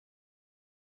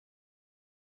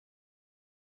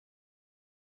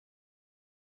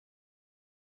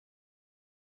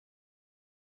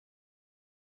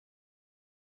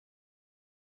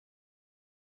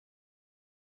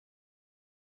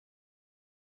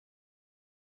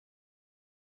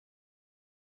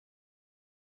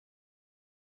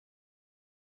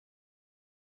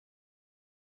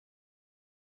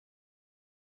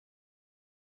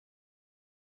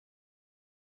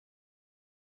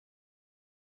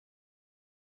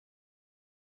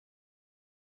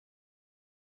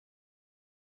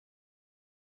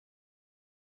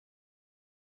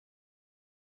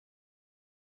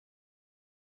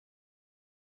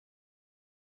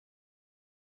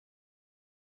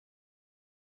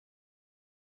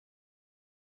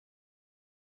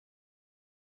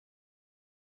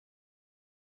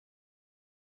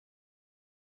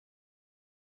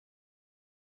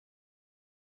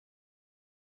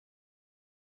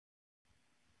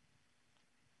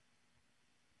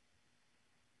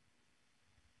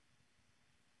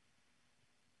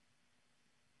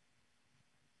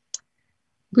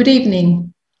Good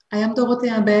evening. I am Dorothée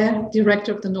Imbert,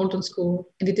 Director of the Knowlton School,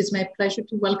 and it is my pleasure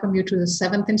to welcome you to the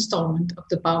 7th installment of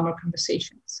the Baumer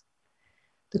Conversations.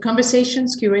 The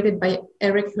conversations, curated by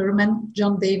Eric Herman,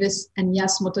 John Davis, and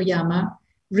Yas Motoyama,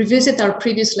 revisit our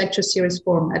previous lecture series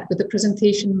format with a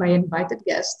presentation by invited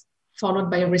guests,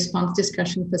 followed by a response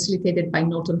discussion facilitated by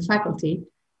Knowlton faculty,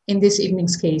 in this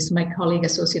evening's case, my colleague,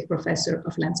 Associate Professor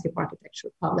of Landscape Architecture,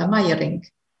 Paula Meijerink.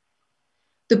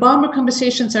 The Baumer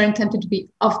Conversations are intended to be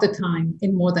of the time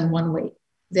in more than one way.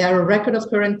 They are a record of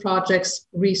current projects,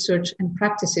 research, and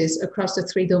practices across the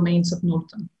three domains of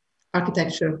Knowlton: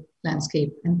 architecture,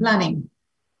 landscape, and planning.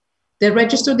 They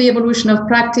register the evolution of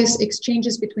practice,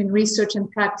 exchanges between research and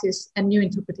practice, and new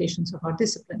interpretations of our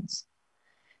disciplines.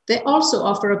 They also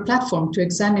offer a platform to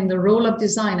examine the role of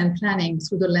design and planning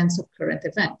through the lens of current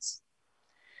events.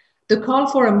 The call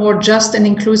for a more just and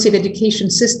inclusive education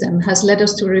system has led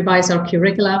us to revise our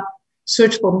curricula,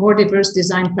 search for more diverse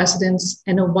design precedents,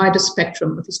 and a wider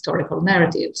spectrum of historical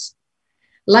narratives.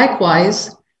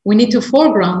 Likewise, we need to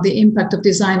foreground the impact of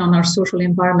design on our social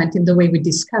environment in the way we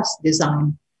discuss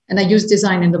design. And I use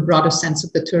design in the broader sense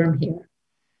of the term here.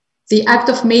 The act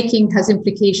of making has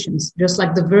implications, just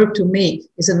like the verb to make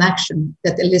is an action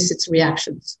that elicits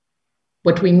reactions.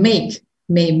 What we make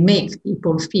may make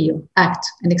people feel, act,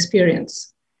 and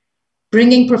experience.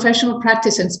 Bringing professional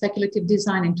practice and speculative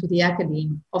design into the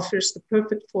academe offers the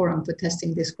perfect forum for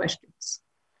testing these questions.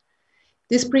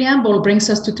 This preamble brings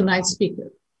us to tonight's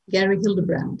speaker, Gary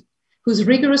Hilderbrand, whose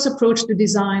rigorous approach to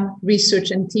design,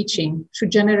 research, and teaching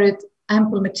should generate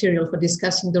ample material for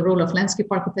discussing the role of landscape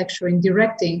architecture in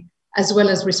directing as well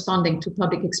as responding to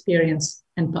public experience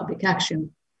and public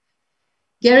action.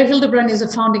 Gary Hilderbrand is a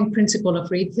founding principal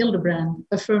of Reed Hilderbrand,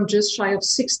 a firm just shy of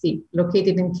 60,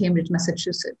 located in Cambridge,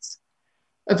 Massachusetts.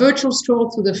 A virtual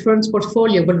stroll through the firm's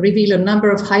portfolio will reveal a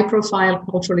number of high-profile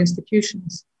cultural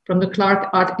institutions, from the Clark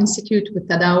Art Institute with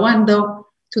Tadao Ando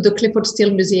to the Clifford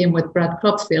Still Museum with Brad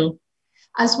Klopfil,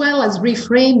 as well as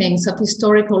reframings of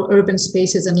historical urban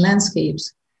spaces and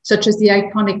landscapes, such as the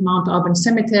iconic Mount Auburn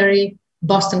Cemetery,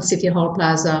 Boston City Hall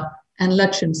Plaza, and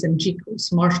Lutyens and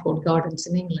Jekyll's Marshfield Gardens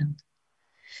in England.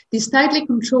 This tightly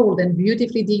controlled and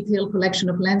beautifully detailed collection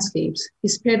of landscapes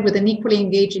is paired with an equally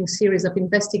engaging series of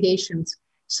investigations,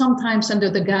 sometimes under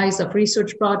the guise of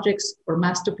research projects or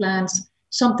master plans,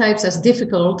 sometimes as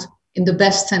difficult, in the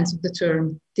best sense of the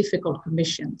term, difficult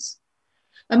commissions.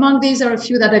 Among these are a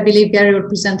few that I believe Gary will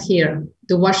present here: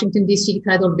 the Washington, D.C.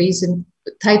 Tidal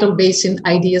Basin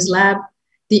Ideas Lab,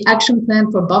 the action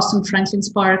plan for Boston Franklin's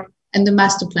Park, and the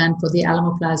master plan for the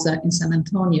Alamo Plaza in San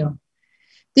Antonio.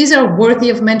 These are worthy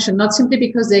of mention, not simply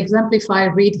because they exemplify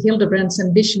Reed Hilderbrand's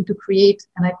ambition to create,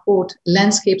 and I quote,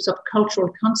 landscapes of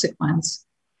cultural consequence,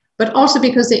 but also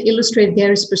because they illustrate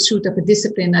Gary's pursuit of a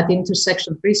discipline at the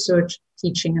intersection of research,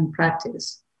 teaching, and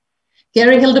practice.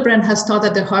 Gary Hilderbrand has taught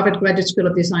at the Harvard Graduate School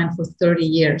of Design for 30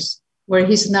 years, where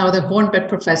he's now the Hornbeck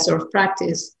Professor of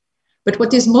Practice. But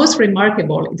what is most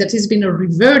remarkable is that he's been a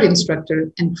revered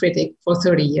instructor and critic for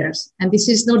 30 years. And this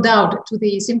is no doubt to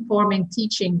his informing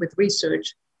teaching with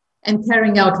research and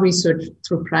carrying out research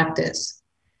through practice.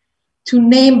 To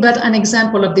name but an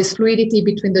example of this fluidity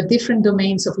between the different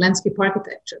domains of landscape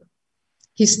architecture,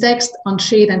 his text on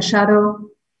shade and shadow,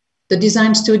 the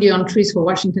design studio on trees for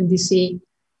Washington, D.C.,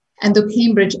 and the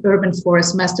Cambridge Urban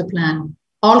Forest Master Plan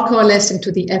all coalesce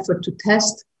into the effort to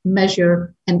test,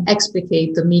 measure, and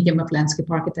explicate the medium of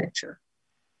landscape architecture.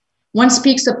 One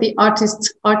speaks of the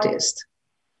artist's artist.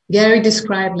 Gary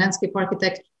described landscape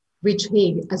architect Rich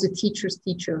Haig as a teacher's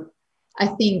teacher. I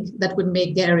think that would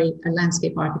make Gary a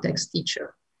landscape architect's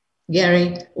teacher.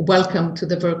 Gary, welcome to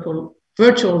the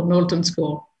virtual Knowlton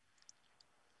School.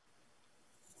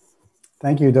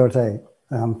 Thank you, Dorothée,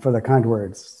 for the kind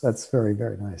words. That's very,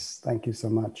 very nice. Thank you so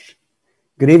much.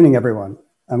 Good evening, everyone.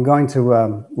 I'm going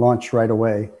to launch right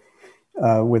away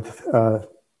with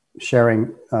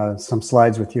sharing some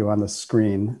slides with you on the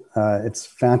screen. It's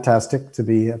fantastic to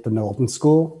be at the Knowlton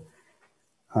School,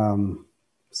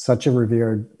 such a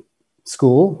revered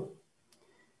school,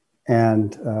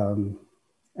 and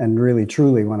really,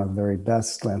 truly one of the very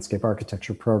best landscape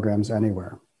architecture programs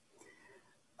anywhere.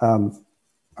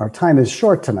 Our time is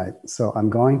short tonight, so I'm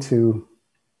going to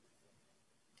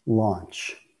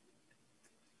launch.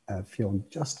 If you'll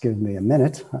just give me a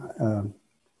minute.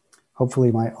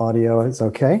 Hopefully my audio is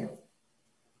okay.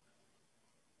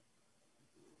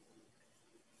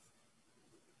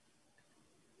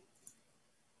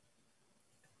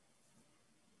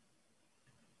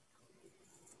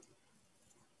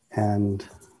 And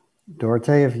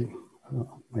Dorothée, if you,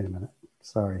 oh, wait a minute,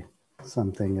 sorry,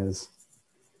 something is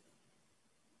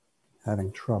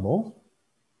having trouble.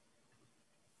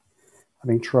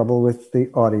 having trouble with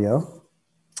the audio.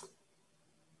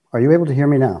 Are you able to hear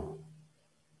me now?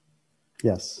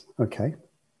 Yes, okay.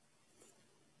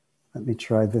 Let me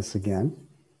try this again.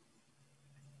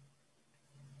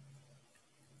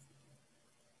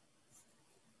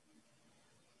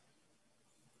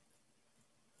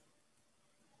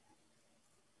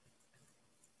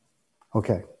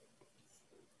 Okay,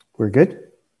 we're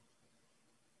good?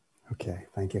 Okay,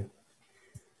 thank you.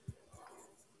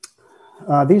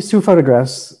 These two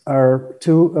photographs are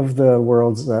two of the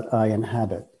worlds that I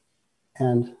inhabit.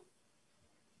 And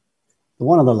the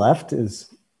one on the left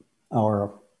is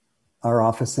our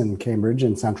office in Cambridge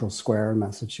in Central Square,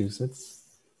 Massachusetts.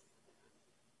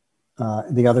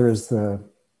 The other is the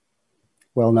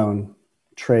well-known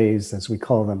trays, as we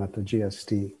call them at the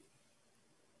GSD.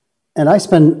 And I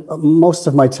spend most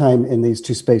of my time in these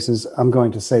two spaces. I'm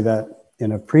going to say that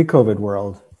in a pre-COVID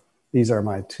world, these are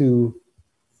my two,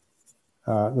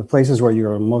 the places where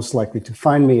you're most likely to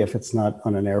find me if it's not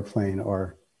on an airplane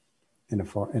or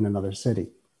in another city.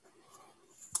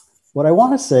 What I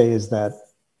want to say is that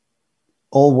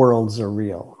all worlds are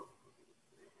real.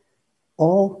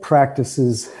 All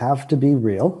practices have to be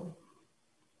real,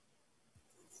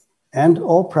 and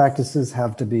all practices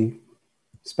have to be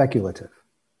speculative.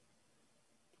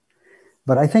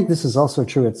 But I think this is also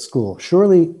true at school.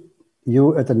 Surely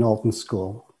you at the Knowlton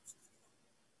School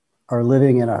are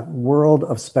living in a world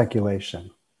of speculation.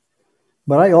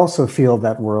 But I also feel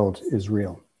that world is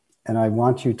real. And I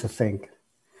want you to think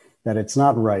that it's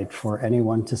not right for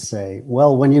anyone to say,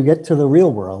 well, when you get to the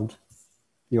real world,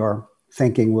 your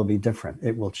thinking will be different.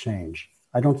 It will change.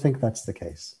 I don't think that's the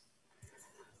case.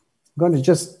 I'm going to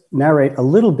just narrate a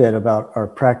little bit about our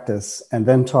practice and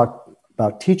then talk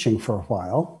about teaching for a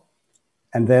while.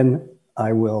 And then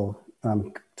I will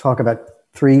talk about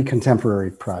three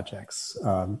contemporary projects.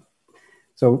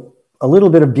 So a little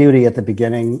bit of beauty at the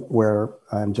beginning, where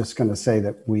I'm just going to say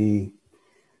that we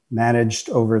managed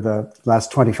over the last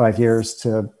 25 years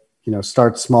to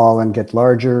start small and get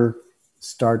larger,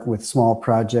 start with small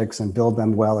projects and build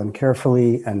them well and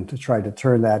carefully, and to try to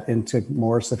turn that into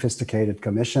more sophisticated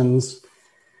commissions.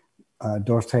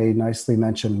 Dorothée nicely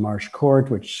mentioned Marsh Court,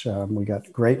 which we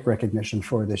got great recognition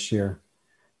for this year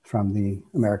from the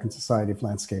American Society of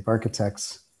Landscape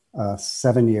Architects, a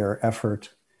 7-year effort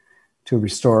to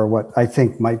restore what I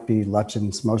think might be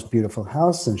Lutyens' most beautiful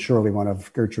house and surely one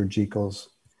of Gertrude Jekyll's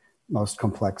most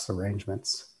complex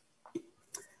arrangements.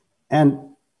 And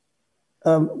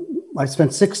I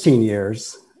spent 16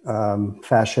 years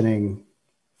fashioning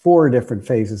 4 different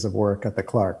phases of work at the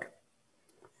Clark.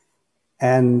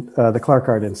 And the Clark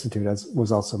Art Institute, as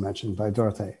was also mentioned by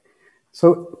Dorothée.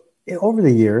 So over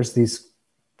the years, these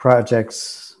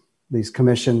projects, these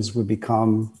commissions would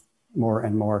become more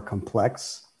and more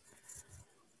complex.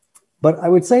 But I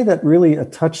would say that really a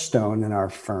touchstone in our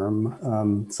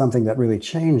firm, something that really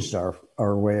changed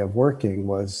our way of working,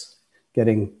 was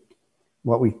getting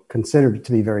what we considered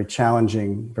to be very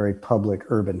challenging, very public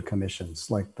urban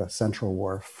commissions, like the Central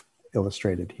Wharf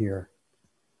illustrated here.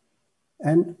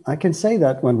 And I can say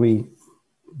that when we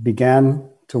began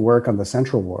to work on the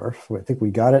Central Wharf, I think we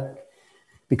got it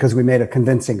because we made a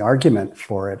convincing argument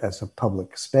for it as a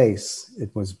public space.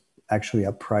 It was actually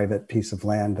a private piece of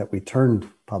land that we turned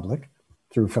public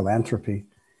through philanthropy.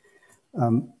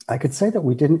 I could say that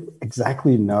we didn't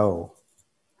exactly know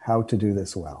how to do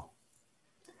this well.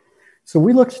 So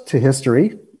we looked to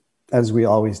history, as we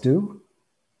always do,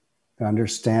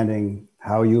 understanding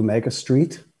how you make a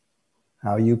street,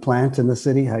 how you plant in the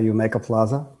city, how you make a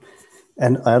plaza.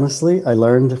 And honestly, I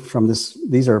learned from this,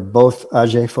 these are both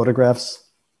Auger photographs.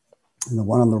 And the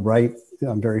one on the right,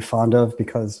 I'm very fond of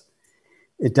because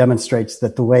it demonstrates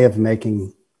that the way of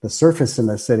making the surface in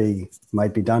the city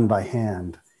might be done by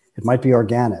hand. It might be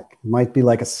organic. It might be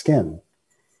like a skin.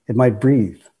 It might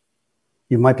breathe.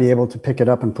 You might be able to pick it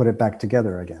up and put it back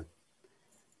together again.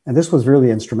 And this was really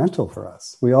instrumental for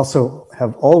us. We also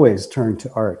have always turned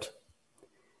to art.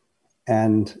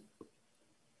 And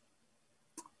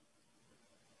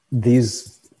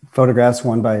these photographs,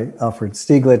 one by Alfred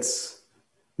Stieglitz,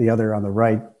 the other on the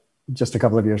right, just a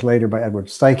couple of years later by Edward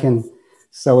Steichen,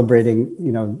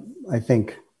 celebrating, I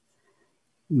think,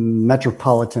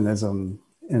 metropolitanism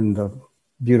in the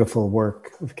beautiful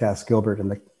work of Cass Gilbert in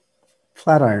the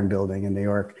Flatiron Building in New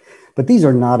York. But these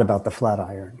are not about the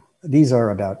Flatiron. These are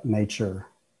about nature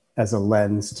as a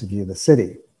lens to view the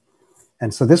city.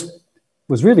 And so this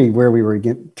was really where we were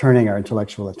turning our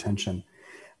intellectual attention.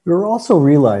 We were also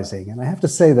realizing, and I have to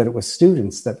say that it was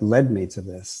students that led me to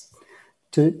this,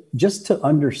 just to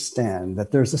understand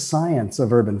that there's a science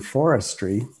of urban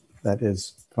forestry that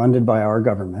is funded by our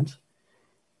government,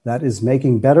 that is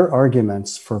making better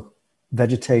arguments for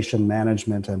vegetation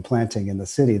management and planting in the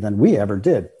city than we ever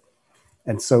did.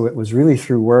 And so it was really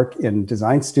through work in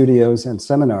design studios and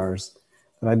seminars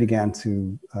that I began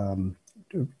to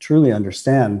truly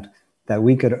understand that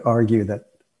we could argue that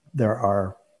there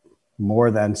are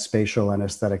more than spatial and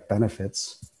aesthetic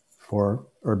benefits for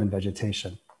urban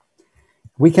vegetation.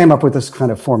 We came up with this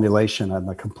kind of formulation on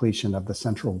the completion of the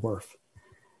central wharf,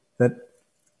 that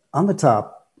on the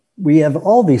top, we have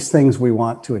all these things we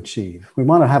want to achieve. We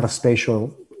want to have a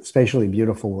spatially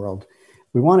beautiful world.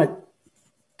 We want it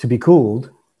to be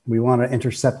cooled. We want to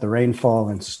intercept the rainfall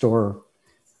and store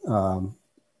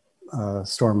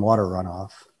storm water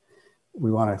runoff.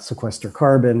 We want to sequester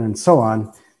carbon and so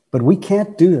on. But we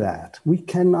can't do that. We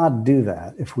cannot do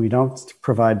that if we don't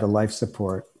provide the life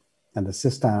support and the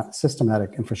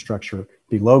systematic infrastructure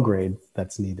below grade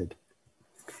that's needed.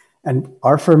 And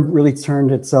our firm really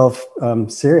turned itself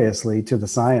seriously to the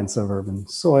science of urban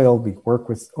soil. We work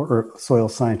with soil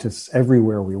scientists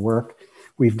everywhere we work.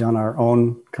 We've done our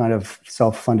own kind of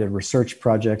self-funded research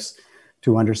projects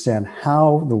to understand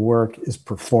how the work is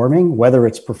performing, whether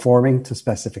it's performing to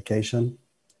specification.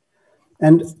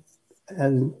 And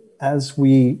as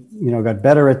we got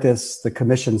better at this, the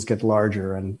commissions get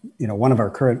larger. And one of our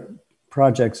current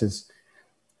projects is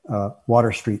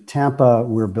Water Street, Tampa.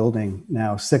 We're building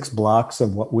now 6 blocks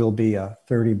of what will be a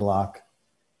 30-block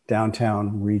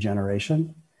downtown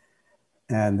regeneration.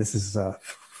 And this is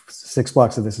 6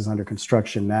 blocks of this is under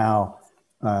construction now.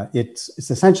 It's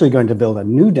essentially going to build a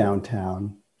new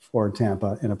downtown for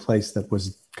Tampa in a place that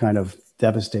was kind of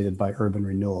devastated by urban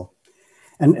renewal.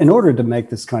 And in order to make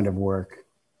this kind of work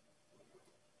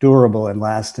durable and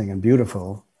lasting and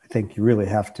beautiful, I think you really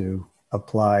have to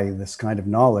apply this kind of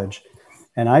knowledge.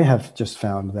 And I have just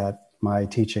found that my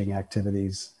teaching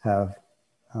activities have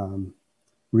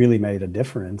really made a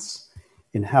difference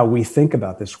in how we think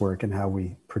about this work and how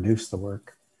we produce the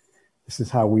work. This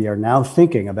is how we are now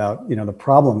thinking about, the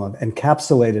problem of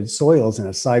encapsulated soils in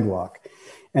a sidewalk.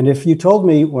 And if you told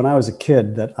me when I was a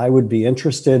kid that I would be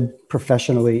interested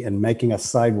professionally in making a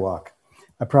sidewalk,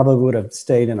 I probably would have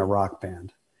stayed in a rock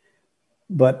band.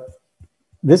 But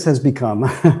this has become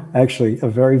actually a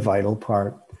very vital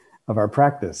part of our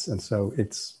practice. And so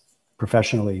it's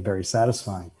professionally very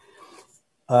satisfying.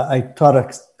 I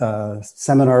taught a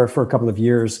seminar for a couple of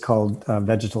years called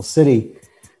Vegetal City.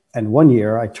 And one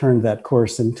year I turned that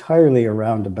course entirely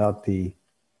around about the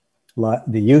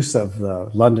use of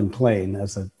the London Plain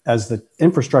as the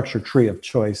infrastructure tree of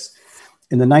choice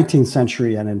in the 19th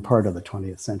century and in part of the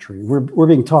 20th century. We're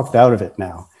being talked out of it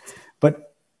now.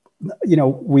 But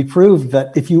we proved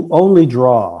that if you only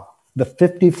draw the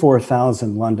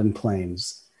 54,000 London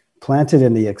plains planted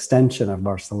in the extension of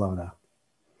Barcelona,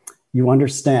 you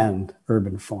understand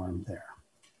urban form there.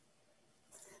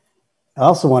 I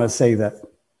also want to say that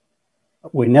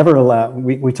we never allow,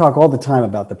 we talk all the time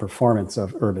about the performance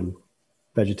of urban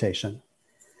vegetation,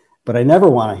 but I never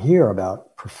want to hear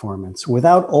about performance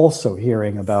without also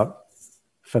hearing about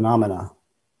phenomena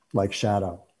like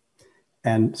shadow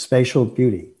and spatial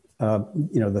beauty.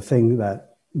 The thing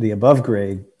that the above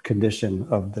grade condition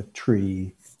of the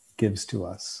tree gives to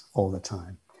us all the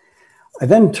time. I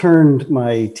then turned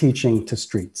my teaching to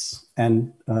streets,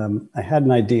 and I had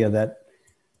an idea that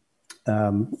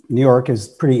New York is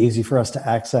pretty easy for us to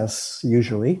access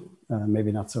usually,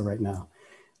 maybe not so right now,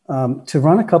 to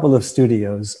run a couple of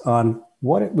studios on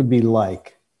what it would be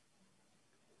like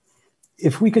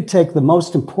if we could take the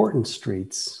most important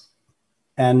streets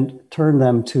and turn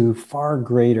them to far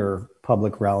greater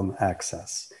public realm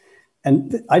access.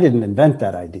 And I didn't invent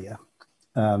that idea.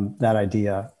 That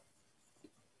idea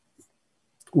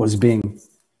was being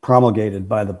promulgated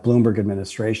by the Bloomberg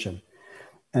administration.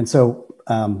 And so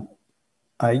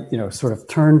I sort of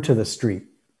turned to the street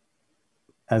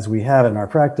as we have in our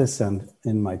practice and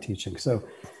in my teaching. So,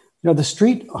 the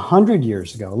street 100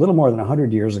 years ago, a little more than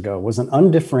 100 years ago, was an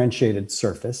undifferentiated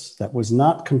surface that was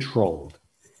not controlled.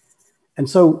 And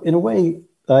so in a way,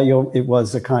 it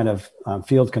was a kind of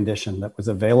field condition that was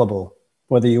available,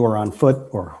 whether you were on foot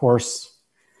or horse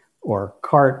or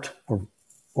cart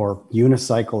or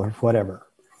unicycle or whatever.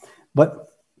 But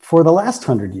for the last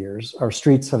 100 years, our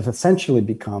streets have essentially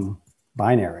become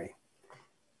binary,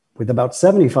 with about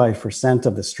 75%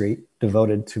 of the street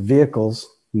devoted to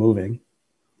vehicles moving,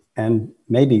 and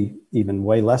maybe even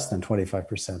way less than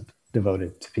 25%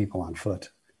 devoted to people on foot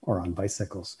or on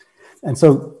bicycles. And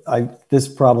so this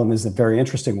problem is a very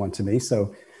interesting one to me.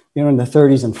 So, in the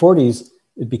 30s and 40s,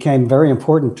 it became very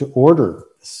important to order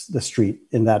the street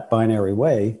in that binary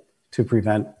way to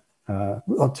prevent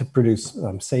to produce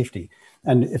safety.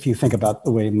 And if you think about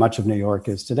the way much of New York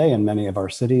is today and many of our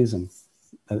cities, and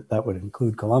that would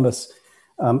include Columbus,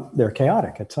 they're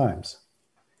chaotic at times.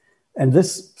 And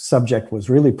this subject was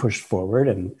really pushed forward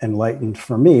and enlightened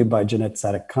for me by Jeanette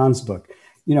Sadik-Khan's book.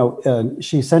 You know,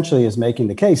 she essentially is making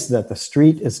the case that the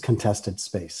street is contested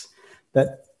space,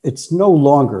 that it's no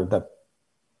longer the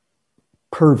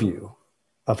purview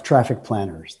of traffic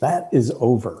planners. That is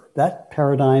over. That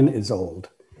paradigm is old.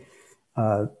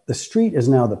 The street is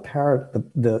now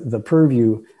the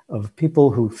purview of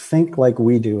people who think like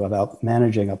we do about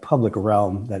managing a public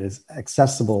realm that is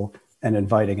accessible and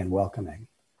inviting and welcoming.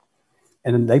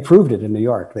 And they proved it in New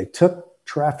York. They took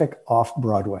traffic off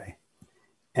Broadway.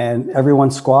 And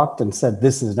everyone squawked and said,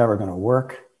 this is never going to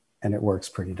work. And it works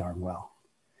pretty darn well.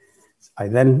 I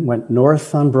then went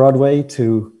north on Broadway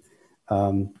to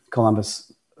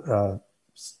Columbus, the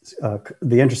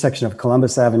intersection of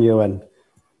Columbus Avenue and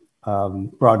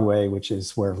Broadway, which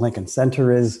is where Lincoln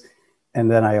Center is. And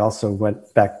then I also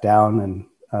went back down and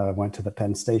went to the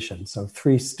Penn Station. So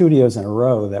 3 studios in a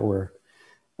row that were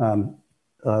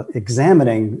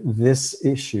examining this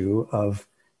issue of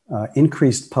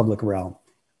increased public realm.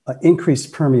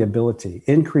 Increased permeability,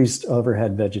 increased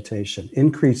overhead vegetation,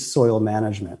 increased soil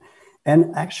management,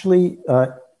 and actually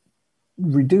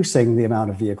reducing the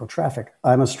amount of vehicle traffic.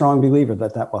 I'm a strong believer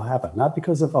that that will happen, not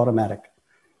because of automated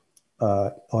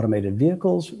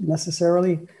vehicles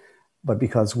necessarily, but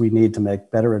because we need to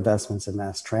make better investments in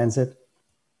mass transit,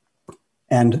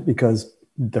 and because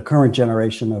the current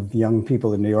generation of young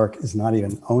people in New York is not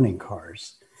even owning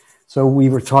cars. So we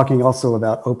were talking also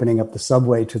about opening up the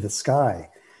subway to the sky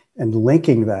and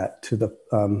linking that to the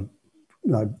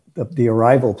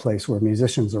arrival place where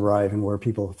musicians arrive and where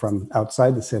people from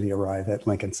outside the city arrive at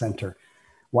Lincoln Center.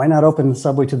 Why not open the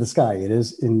subway to the sky? It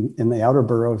is in the outer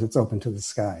boroughs, it's open to the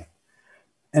sky.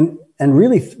 And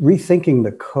really rethinking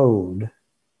the code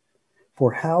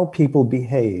for how people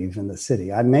behave in the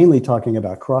city. I'm mainly talking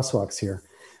about crosswalks here,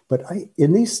 but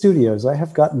in these studios, I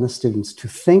have gotten the students to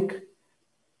think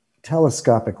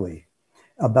telescopically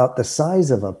about the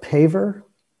size of a paver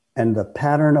and the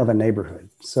pattern of a neighborhood.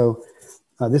 So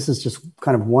this is just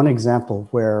kind of one example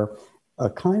where a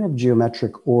kind of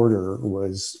geometric order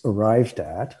was arrived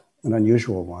at, an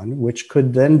unusual one, which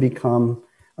could then become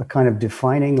a kind of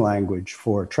defining language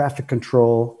for traffic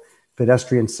control,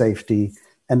 pedestrian safety,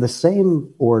 and the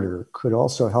same order could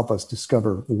also help us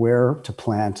discover where to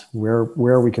plant,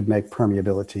 where we could make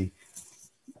permeability.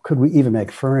 Could we even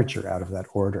make furniture out of that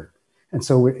order? And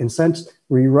so we're, in a sense,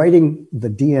 rewriting the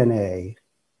DNA,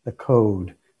 the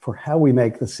code for how we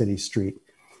make the city street,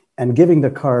 and giving the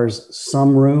cars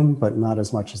some room, but not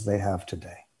as much as they have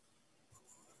today.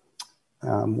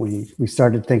 We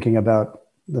started thinking about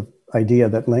the idea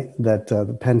that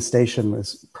the Penn Station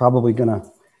was probably going to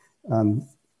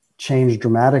change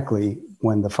dramatically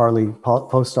when the Farley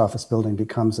Post Office building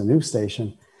becomes a new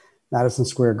station. Madison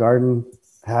Square Garden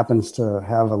happens to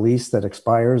have a lease that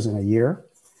expires in a year.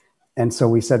 And so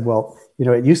we said, well, you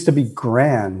know, it used to be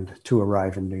grand to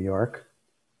arrive in New York,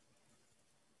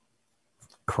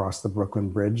 cross the Brooklyn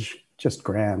Bridge, just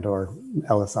grand, or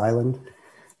Ellis Island.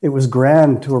 It was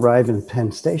grand to arrive in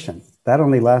Penn Station. That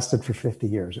only lasted for 50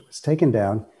 years. It was taken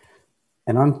down,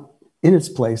 and in its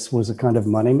place was a kind of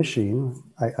money machine.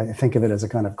 I think of it as a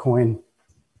kind of coin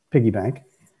piggy bank.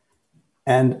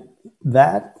 And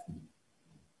that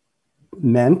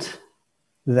meant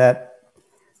that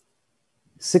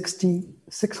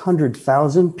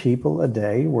 600,000 people a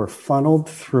day were funneled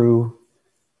through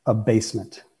a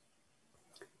basement.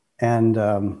 And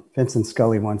Vincent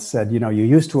Scully once said, you know, you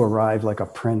used to arrive like a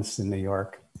prince in New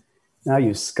York. Now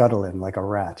you scuttle in like a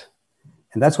rat.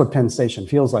 And that's what Penn Station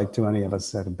feels like to any of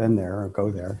us that have been there or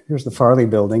go there. Here's the Farley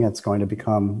building. It's going to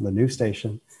become the new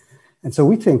station. And so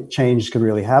we think change could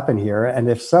really happen here. And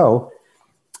if so,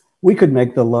 we could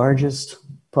make the largest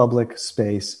public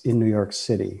space in New York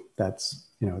City. That's,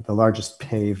 you know, the largest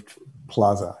paved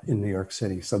plaza in New York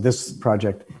City. So this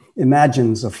project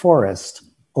imagines a forest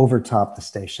overtop the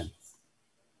station.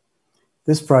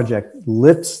 This project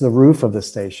lifts the roof of the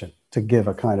station to give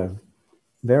a kind of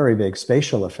very big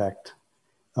spatial effect,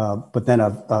 but then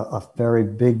a very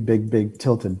big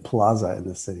tilted plaza in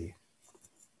the city.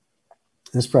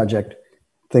 This project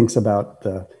thinks about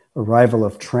the arrival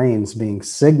of trains being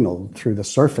signaled through the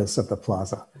surface of the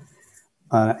plaza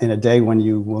in a day when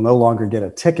you will no longer get a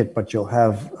ticket, but you'll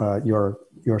have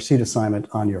your seat assignment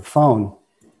on your phone.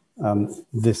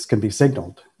 This can be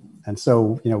signaled. And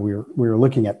so, you know, we're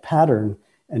looking at pattern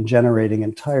and generating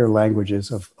entire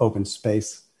languages of open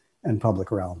space and public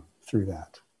realm through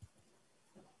that.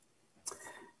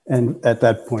 And at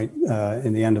that point,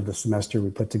 in the end of the semester, we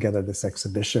put together this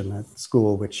exhibition at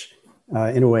school, which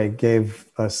in a way gave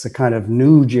us a kind of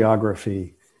new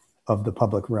geography of the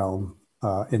public realm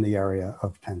in the area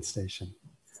of Penn Station.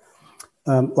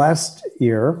 Last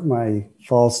year, my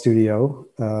fall studio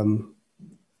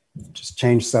just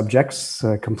changed subjects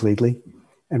completely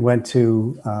and went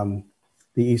to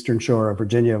the eastern shore of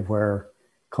Virginia, where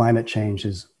climate change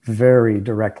is very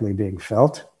directly being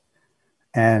felt.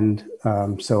 And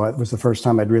so it was the first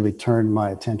time I'd really turned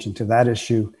my attention to that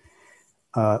issue.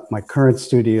 My current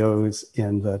studio is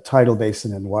in the tidal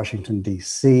basin in Washington,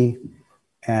 D.C.,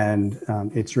 and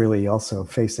it's really also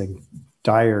facing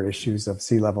dire issues of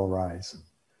sea level rise.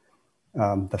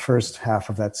 The first half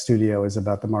of that studio is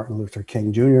about the Martin Luther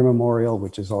King Jr. Memorial,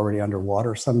 which is already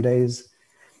underwater some days.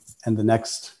 And the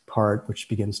next part, which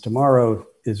begins tomorrow,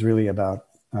 is really about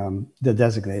the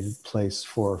designated place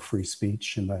for free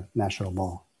speech in the National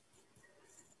Mall.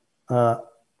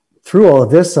 Through all of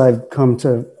this, I've come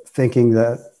to thinking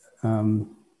that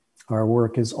our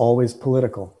work is always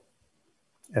political,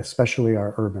 especially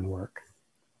our urban work.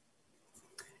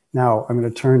 Now, I'm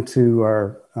going to turn to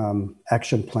our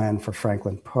action plan for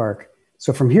Franklin Park.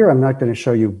 So from here, I'm not going to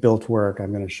show you built work.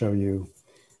 I'm going to show you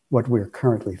what we're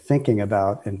currently thinking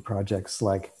about in projects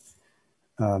like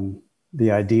the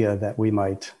idea that we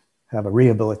might have a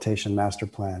rehabilitation master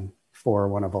plan for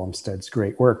one of Olmsted's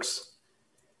great works.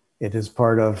 It is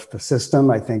part of the system.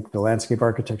 I think the landscape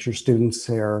architecture students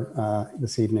here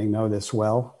this evening know this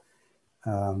well.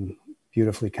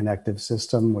 Beautifully connective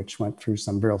system, which went through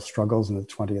some real struggles in the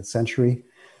 20th century.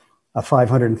 A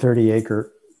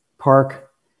 530-acre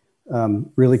park,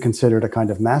 really considered a kind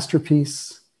of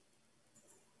masterpiece.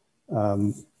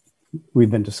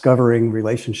 We've been discovering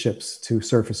relationships to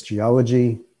surface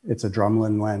geology. It's a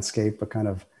drumlin landscape, a kind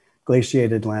of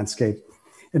glaciated landscape.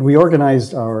 And we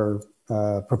organized our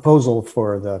proposal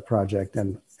for the project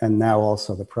and now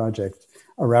also the project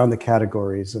around the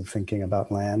categories of thinking about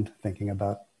land, thinking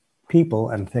about people,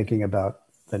 and thinking about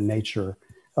the nature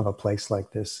of a place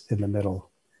like this in the middle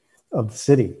of the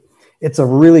city. It's a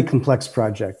really complex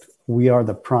project. We are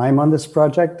the prime on this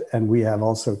project, and we have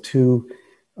also two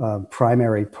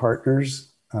primary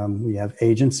partners. We have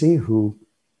agency who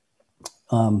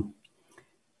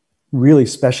really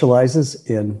specializes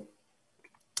in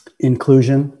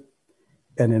inclusion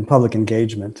and in public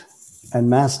engagement, and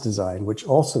mass design, which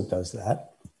also does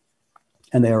that.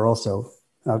 And they are also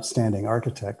outstanding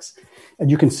architects.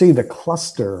 And you can see the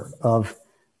cluster of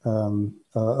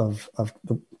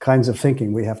the kinds of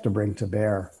thinking we have to bring to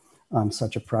bear on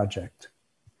such a project.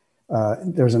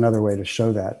 There's another way to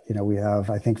show that. You know, we have,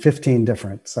 I think, 15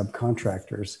 different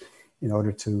subcontractors in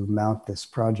order to mount this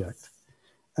project.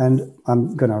 And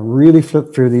I'm going to really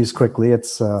flip through these quickly.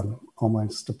 It's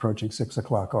almost approaching 6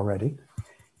 o'clock already.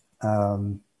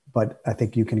 But I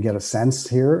think you can get a sense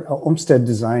here. Olmsted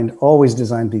always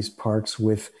designed these parks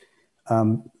with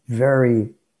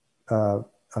very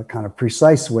kind of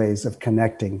precise ways of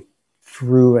connecting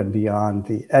through and beyond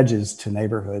the edges to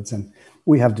neighborhoods. And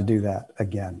we have to do that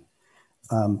again.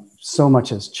 So much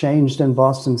has changed in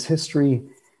Boston's history.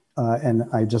 And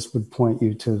I just would point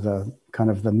you to the kind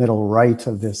of the middle right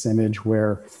of this image,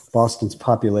 where Boston's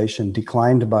population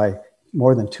declined by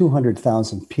more than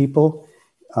 200,000 people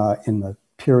in the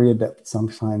period that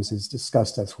sometimes is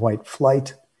discussed as white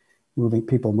flight,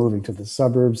 people moving to the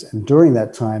suburbs. And during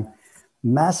that time,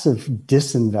 massive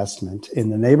disinvestment in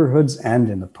the neighborhoods and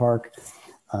in the park,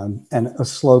 and a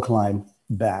slow climb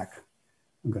back.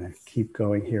 I'm going to keep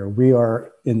going here. We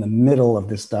are in the middle of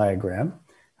this diagram.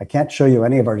 I can't show you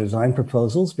any of our design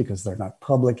proposals because they're not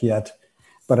public yet,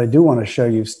 but I do want to show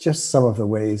you just some of the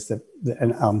ways that,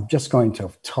 and I'm just going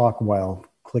to talk while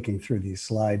clicking through these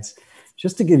slides,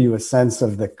 just to give you a sense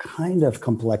of the kind of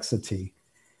complexity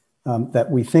that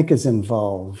we think is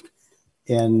involved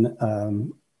in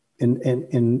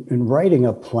writing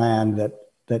a plan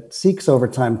that seeks over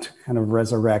time to kind of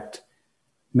resurrect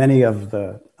many of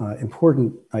the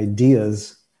important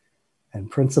ideas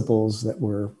and principles that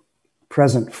were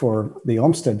present for the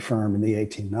Olmsted firm in the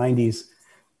 1890s,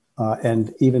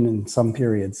 and even in some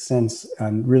periods since,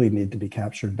 and really need to be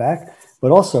captured back.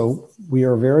 But also, we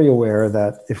are very aware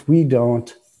that if we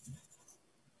don't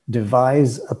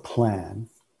devise a plan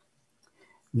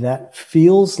that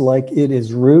feels like it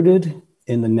is rooted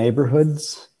in the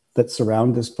neighborhoods that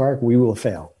surround this park, we will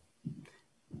fail.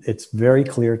 It's very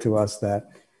clear to us that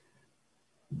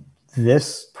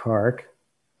this park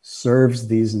serves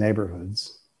these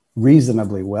neighborhoods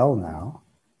reasonably well now,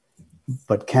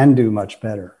 but can do much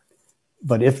better.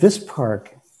 But if this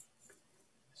park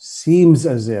seems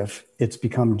as if it's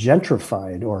become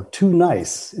gentrified or too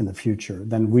nice in the future,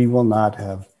 then we will not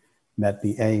have met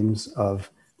the aims of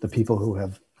the people who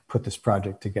have put this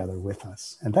project together with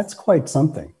us. And that's quite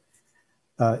something.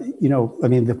 You know, I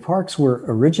mean, the parks were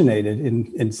originated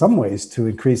in some ways to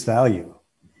increase value.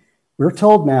 We're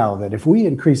told now that if we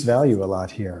increase value a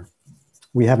lot here,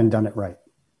 we haven't done it right,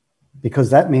 because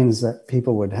that means that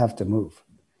people would have to move.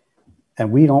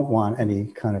 And we don't want any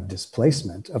kind of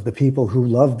displacement of the people who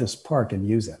love this park and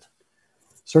use it.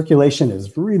 Circulation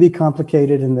is really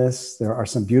complicated in this. There are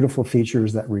some beautiful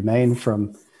features that remain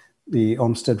from the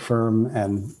Olmsted firm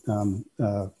and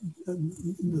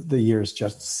the years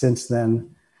just since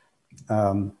then.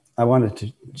 I wanted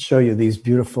to show you these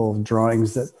beautiful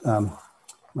drawings that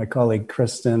my colleague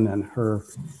Kristen and her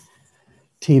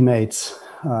teammates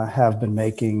have been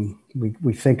making.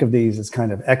 We think of these as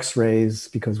kind of X-rays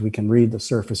because we can read the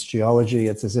surface geology.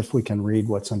 It's as if we can read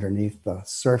what's underneath the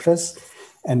surface.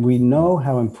 And we know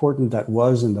how important that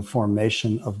was in the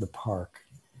formation of the park.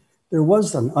 There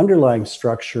was an underlying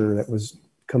structure that was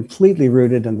completely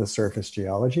rooted in the surface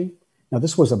geology. Now,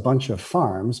 this was a bunch of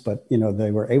farms, but you know,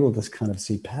 they were able to kind of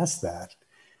see past that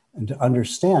and to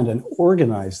understand and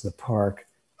organize the park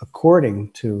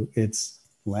according to its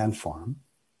landform.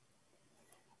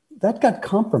 That got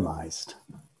compromised.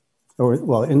 Or,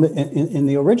 well, in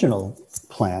the original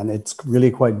plan, it's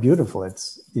really quite beautiful.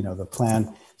 It's, you know, the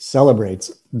plan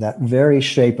celebrates that very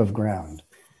shape of ground.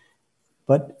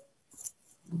 But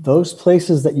those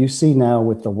places that you see now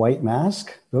with the white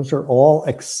mask, those are all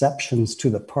exceptions to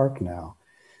the park now.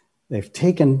 They've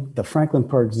taken the Franklin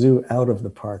Park Zoo out of the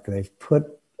park. They've put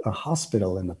a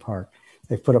hospital in the park.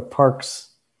 They've put a parks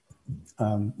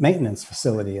maintenance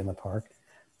facility in the park.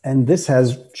 And this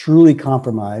has truly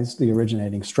compromised the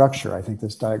originating structure. I think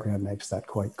this diagram makes that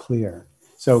quite clear.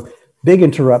 So big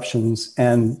interruptions,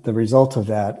 and the result of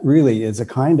that really is a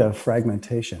kind of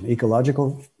fragmentation,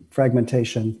 ecological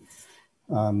fragmentation,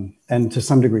 and to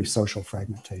some degree, social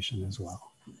fragmentation as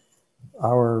well.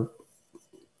 Our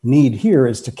need here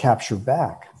is to capture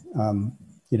back,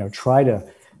 you know, try to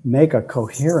make a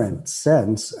coherent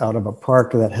sense out of a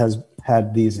park that has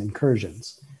had these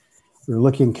incursions. We're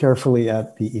looking carefully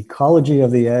at the ecology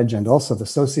of the edge and also the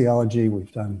sociology.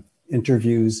 We've done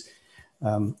interviews.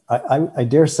 I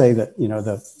dare say that, you know,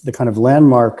 the kind of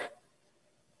landmark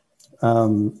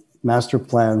master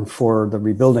plan for the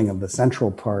rebuilding of the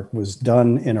Central Park was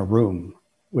done in a room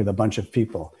with a bunch of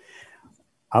people.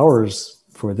 Ours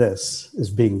for this is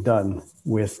being done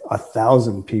with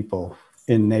 1,000 people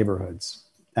in neighborhoods,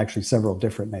 actually several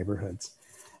different neighborhoods.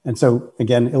 And so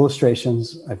again,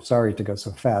 illustrations, I'm sorry to go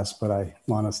so fast, but I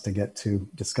want us to get to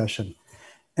discussion.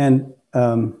 And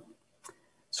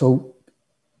so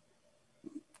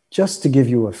just to give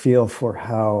you a feel for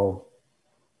how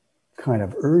kind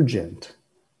of urgent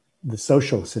the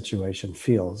social situation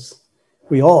feels,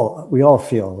 we all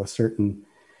feel a certain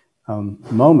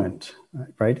moment,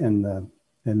 right, in the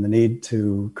need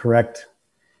to correct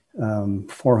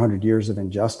 400 years of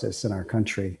injustice in our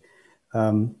country.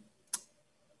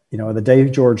 You know, the day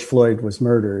George Floyd was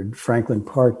murdered, Franklin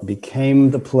Park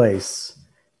became the place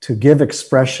to give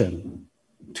expression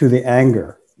to the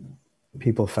anger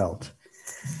people felt.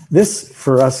 This,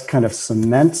 for us, kind of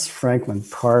cements Franklin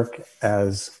Park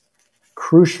as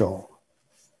crucial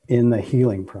in the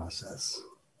healing process.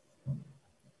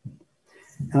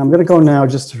 And I'm going to go now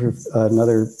just for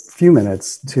another few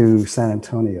minutes to San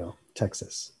Antonio,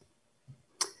 Texas.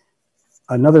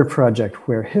 Another project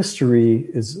where history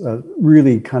is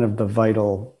really kind of the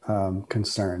vital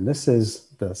concern. This is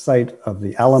the site of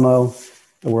the Alamo,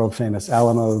 the world famous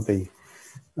Alamo, the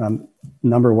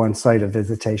 #1 site of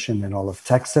visitation in all of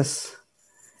Texas.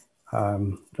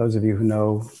 Those of you who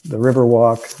know the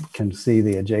Riverwalk can see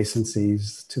the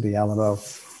adjacencies to the Alamo.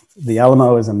 The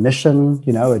Alamo is a mission,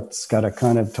 you know, it's got a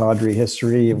kind of tawdry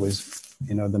history. It was,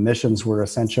 you know, the missions were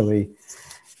essentially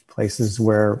places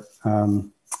where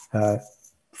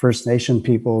First Nation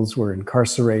peoples were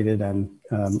incarcerated and,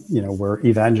 you know, were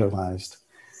evangelized.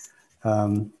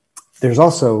 There's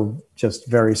also just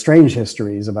very strange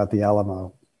histories about the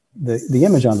Alamo. The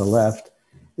image on the left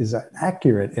is an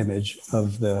accurate image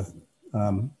of the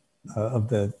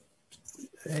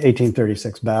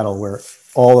 1836 battle where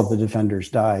all of the defenders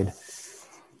died.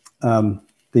 The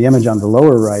image on the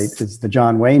lower right is the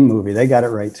John Wayne movie. They got it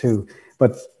right too.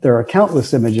 But there are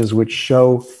countless images which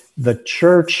show the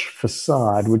church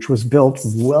facade, which was built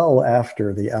well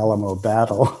after the Alamo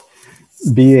battle,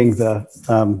 being the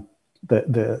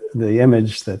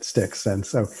image that sticks. And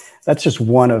so that's just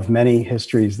one of many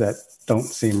histories that don't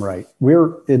seem right.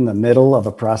 We're in the middle of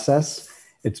a process.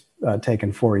 It's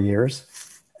taken 4 years.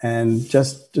 And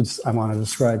just I want to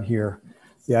describe here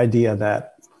the idea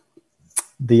that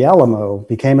the Alamo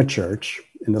became a church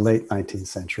in the late 19th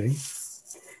century,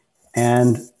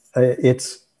 and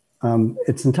its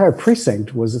entire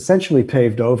precinct was essentially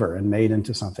paved over and made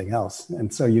into something else.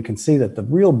 And so you can see that the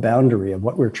real boundary of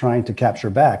what we're trying to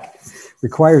capture back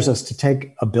requires us to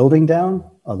take a building down,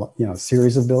 a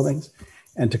series of buildings,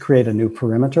 and to create a new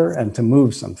perimeter and to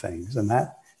move some things. And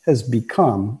that has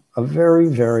become a very,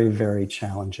 very, very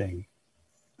challenging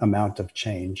amount of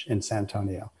change in San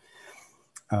Antonio.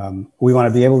 We want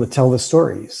to be able to tell the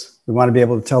stories. We want to be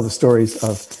able to tell the stories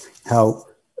of how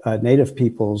Native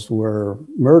peoples were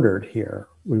murdered here.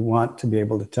 We want to be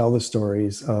able to tell the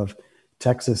stories of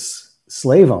Texas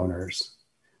slave owners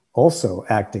also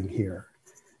acting here.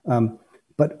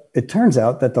 But it turns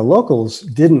out that the locals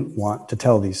didn't want to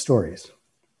tell these stories.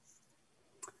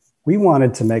 We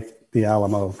wanted to make the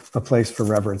Alamo a place for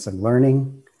reverence and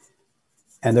learning.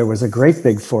 And there was a great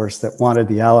big force that wanted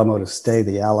the Alamo to stay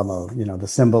the Alamo, the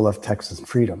symbol of Texas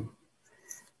freedom.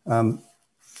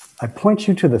 I point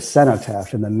you to the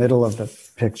cenotaph in the middle of the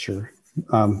picture.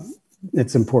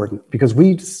 It's important because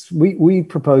we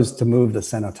proposed to move the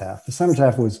cenotaph. The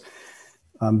cenotaph was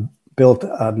built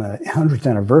on the 100th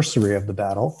anniversary of the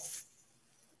battle,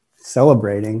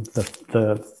 celebrating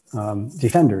the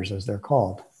defenders, as they're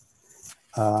called.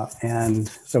 And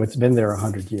so it's been there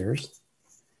 100 years,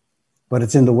 but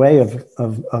it's in the way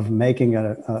of making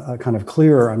a kind of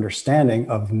clearer understanding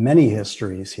of many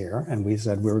histories here. And we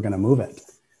said we were going to move it.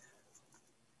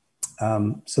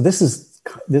 So this is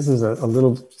a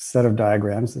little set of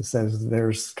diagrams that says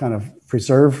there's kind of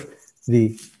preserve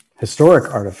the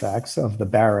historic artifacts of the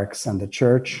barracks and the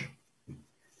church,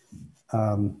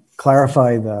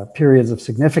 clarify the periods of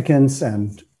significance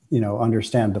and,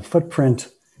 understand the footprint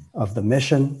of the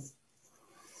mission.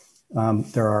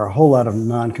 There are a whole lot of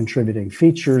non-contributing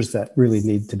features that really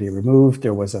need to be removed.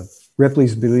 There was a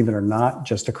Ripley's, believe it or not,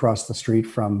 just across the street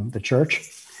from the church.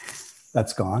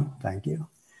 That's gone, thank you.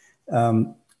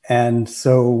 And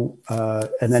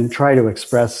then try to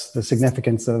express the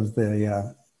significance of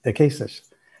the cases,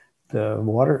 the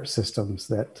water systems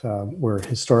that were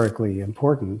historically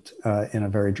important in a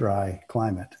very dry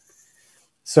climate.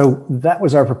 So that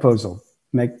was our proposal.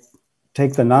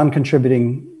 Take the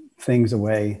non-contributing things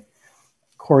away,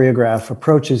 choreograph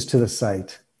approaches to the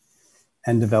site,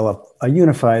 and develop a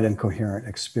unified and coherent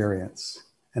experience.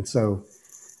 And so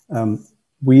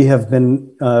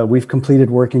we've completed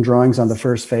working drawings on the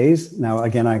first phase. Now,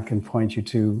 again, I can point you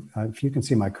to, if you can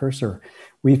see my cursor,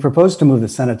 we proposed to move the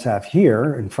cenotaph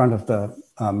here in front of the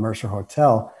Mercer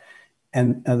Hotel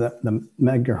and the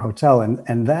Megger Hotel.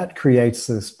 And that creates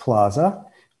this plaza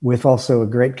with also a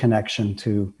great connection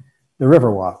to the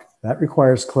Riverwalk. That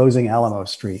requires closing Alamo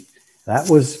Street. That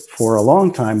was, for a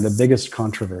long time, the biggest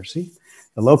controversy.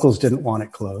 The locals didn't want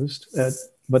it closed,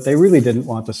 but they really didn't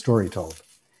want the story told.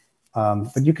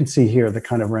 But you can see here the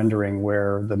kind of rendering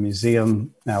where the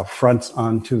museum now fronts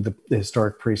onto the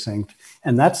historic precinct.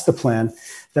 And that's the plan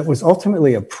that was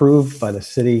ultimately approved by the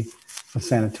city of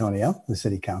San Antonio, the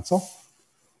city council.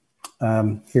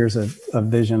 Here's a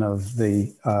vision of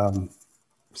the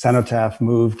cenotaph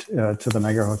moved to the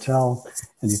Megger Hotel,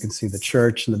 and you can see the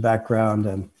church in the background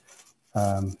and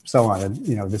so on. And,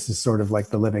 this is sort of like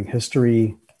the living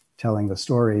history, telling the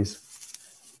stories.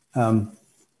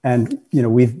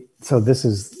 So this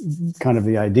is kind of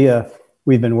the idea.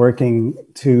 We've been working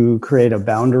to create a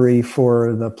boundary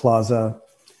for the plaza,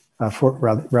 for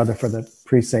the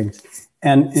precinct.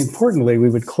 And importantly, we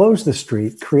would close the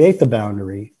street, create the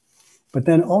boundary, but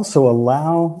then also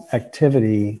allow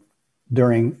activity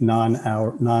during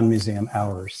non-museum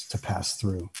hours to pass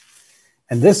through.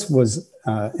 And this was,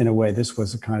 in a way, this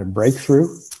was a kind of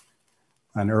breakthrough.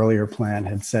 An earlier plan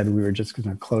had said we were just going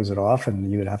to close it off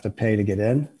and you would have to pay to get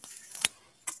in.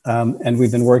 And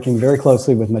we've been working very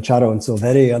closely with Machado and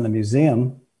Silvetti on the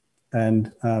museum.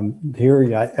 And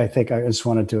here, I think I just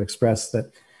wanted to express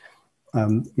that,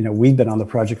 we've been on the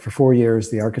project for 4 years.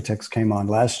 The architects came on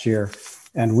last year,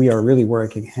 and we are really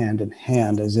working hand in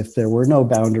hand as if there were no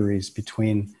boundaries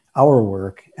between our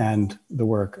work and the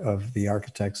work of the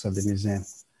architects of the museum.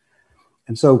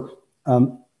 And so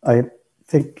I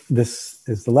think this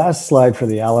is the last slide for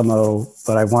the Alamo,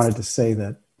 but I wanted to say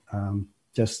that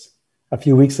just a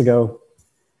few weeks ago,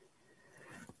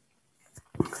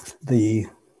 the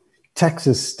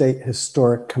Texas State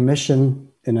Historic Commission,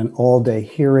 in an all-day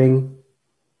hearing,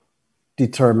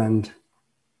 determined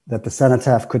that the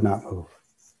cenotaph could not move.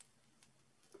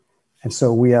 And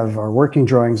so we have our working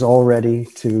drawings all ready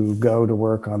to go to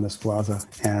work on this plaza.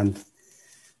 And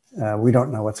We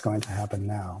don't know what's going to happen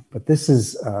now. But this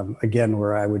is, again,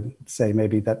 where I would say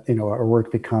maybe that, our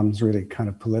work becomes really kind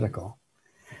of political.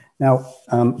 Now,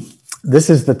 this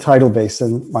is the tidal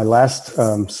basin, my last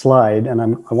slide, and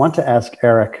I want to ask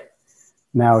Eric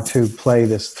now to play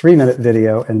this 3-minute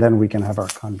video, and then we can have our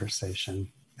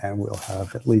conversation, and we'll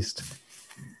have at least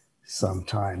some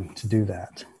time to do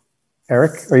that.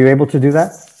 Eric, are you able to do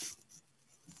that?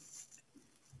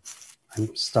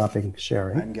 I'm stopping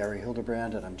sharing. I'm Gary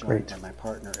Hilderbrand, and I'm joined by my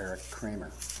partner, Eric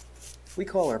Kramer. We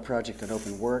call our project an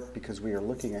open work because we are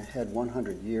looking ahead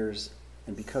 100 years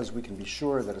and because we can be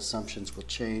sure that assumptions will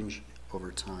change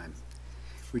over time.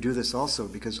 We do this also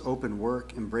because open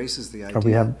work embraces the idea do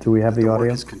we have that the the audio?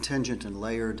 work is contingent and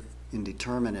layered,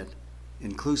 indeterminate,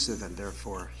 inclusive, and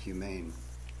therefore humane.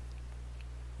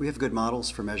 We have good models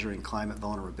for measuring climate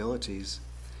vulnerabilities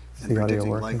and predicting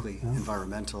likely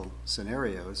environmental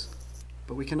scenarios,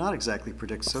 but we cannot exactly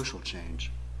predict social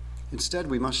change. Instead,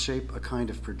 we must shape a kind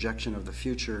of projection of the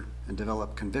future and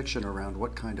develop conviction around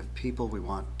what kind of people we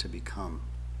want to become.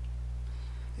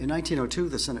 In 1902,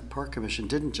 the Senate Park Commission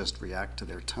didn't just react to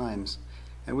their times,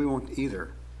 and we won't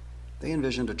either. They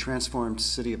envisioned a transformed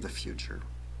city of the future.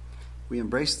 We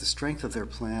embraced the strength of their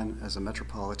plan as a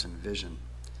metropolitan vision.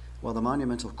 While the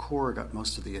monumental core got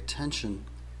most of the attention,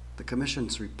 the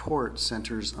Commission's report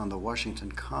centers on the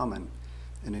Washington Common,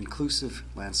 an inclusive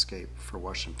landscape for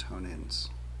Washingtonians.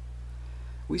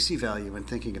 We see value in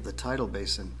thinking of the tidal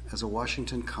basin as a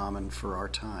Washington Common for our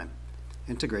time,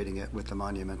 integrating it with the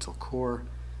monumental core,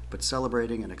 but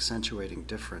celebrating and accentuating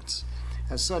difference.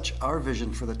 As such, our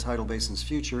vision for the tidal basin's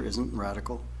future isn't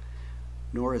radical,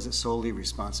 nor is it solely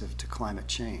responsive to climate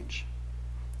change.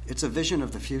 It's a vision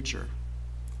of the future,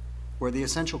 where the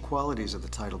essential qualities of the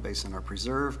tidal basin are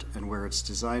preserved and where its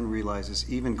design realizes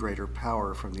even greater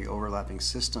power from the overlapping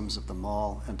systems of the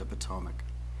Mall and the Potomac,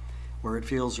 where it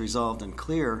feels resolved and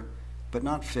clear, but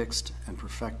not fixed and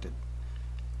perfected,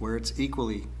 where it's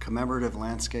equally commemorative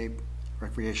landscape,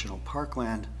 recreational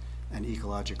parkland, and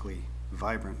ecologically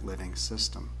vibrant living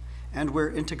system, and where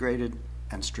integrated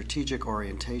and strategic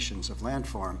orientations of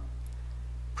landform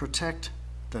protect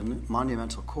the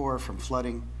monumental core from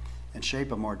flooding and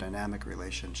shape a more dynamic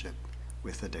relationship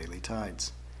with the daily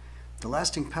tides. The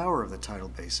lasting power of the tidal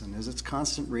basin is its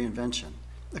constant reinvention,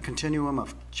 a continuum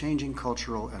of changing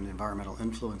cultural and environmental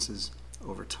influences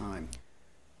over time.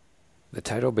 The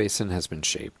tidal basin has been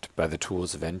shaped by the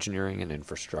tools of engineering and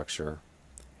infrastructure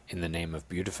in the name of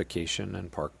beautification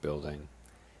and park building,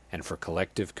 and for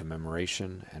collective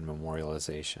commemoration and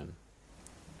memorialization.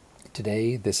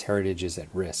 Today, this heritage is at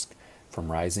risk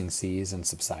from rising seas and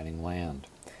subsiding land.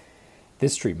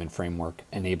 This treatment framework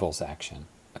enables action,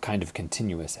 a kind of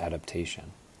continuous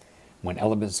adaptation. When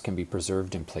elements can be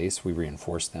preserved in place, we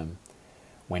reinforce them.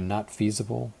 When not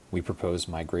feasible, we propose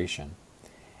migration.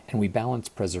 And we balance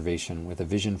preservation with a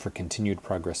vision for continued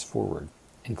progress forward,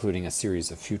 including a series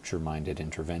of future-minded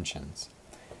interventions.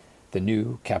 The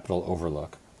new Capitol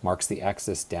Overlook marks the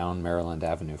access down Maryland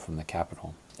Avenue from the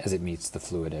Capitol as it meets the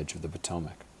fluid edge of the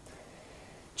Potomac.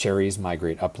 Cherries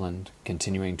migrate upland,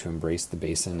 continuing to embrace the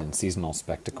basin in seasonal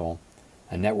spectacle.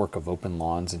 A network of open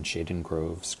lawns and shaded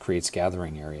groves creates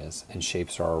gathering areas and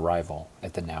shapes our arrival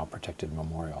at the now protected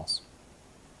memorials.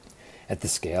 At the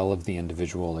scale of the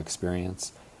individual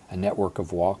experience, a network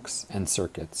of walks and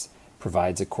circuits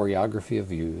provides a choreography of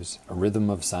views, a rhythm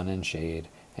of sun and shade,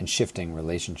 and shifting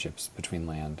relationships between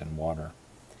land and water.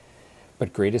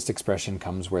 But greatest expression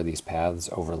comes where these paths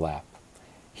overlap.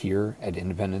 Here, at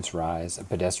Independence Rise, a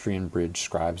pedestrian bridge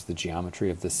scribes the geometry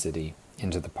of the city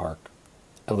into the park.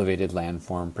 Elevated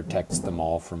landform protects the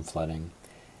mall from flooding,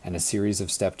 and a series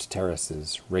of stepped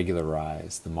terraces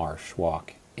regularize the marsh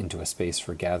walk into a space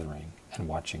for gathering and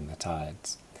watching the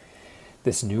tides.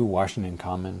 This new Washington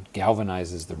Common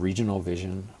galvanizes the regional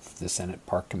vision of the Senate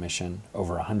Park Commission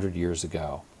over 100 years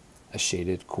ago, a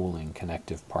shaded, cooling,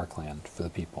 connective parkland for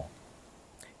the people.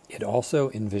 It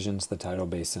also envisions the tidal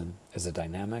basin as a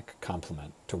dynamic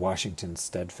complement to Washington's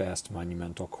steadfast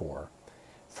monumental core,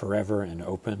 forever an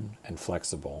open and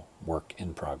flexible work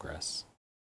in progress.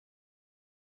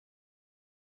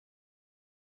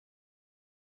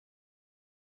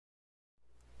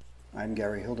 I'm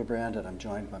Gary Hilderbrand, and I'm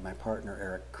joined by my partner,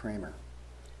 Eric Kramer.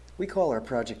 We call our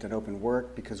project an open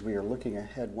work because we are looking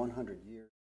ahead 100 years.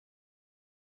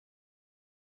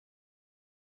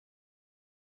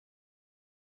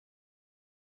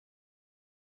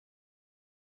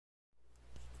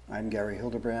 I'm Gary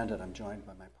Hilderbrand, and I'm joined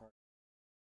by my partner.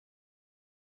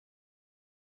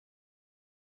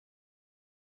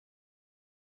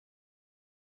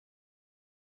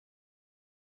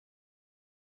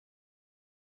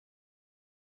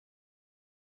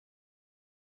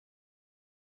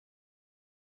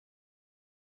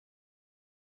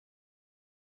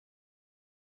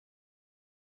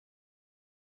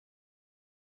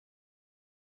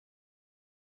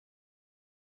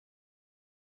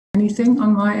 anything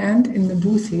on my end in the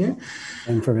booth here.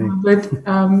 And for me. But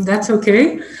that's okay.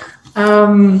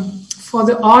 For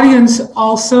the audience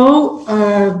also,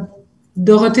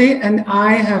 Dorothée and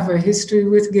I have a history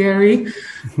with Gary.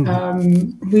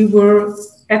 We were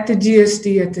at the GSD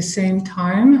at the same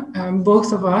time. Both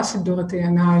of us, Dorothée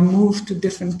and I, moved to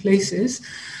different places.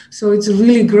 So it's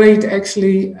really great,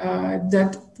 actually,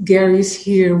 that Gary's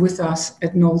here with us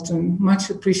at Knowlton. Much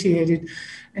appreciated.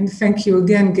 And thank you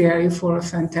again, Gary, for a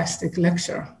fantastic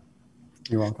lecture.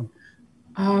 You're welcome.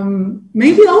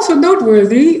 Maybe also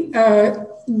noteworthy,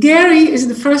 Gary is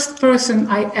the first person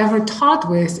I ever taught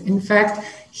with. In fact,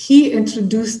 he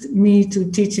introduced me to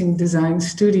Teaching Design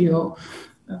Studio,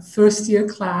 first year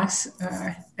class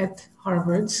at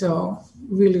Harvard. So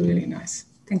really, really nice.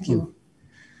 Thank you.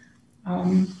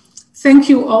 Thank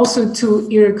you also to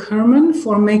Eric Herman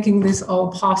for making this all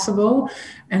possible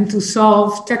and to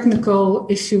solve technical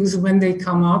issues when they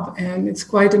come up. And it's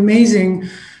quite amazing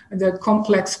the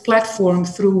complex platform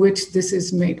through which this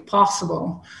is made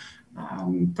possible.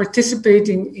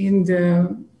 Participating in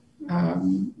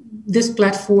this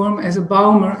platform as a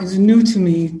Baumer is new to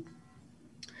me.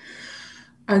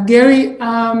 Gary,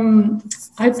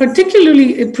 I particularly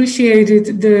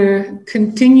appreciated the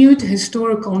continued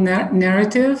historical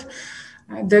narrative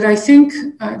that I think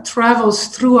travels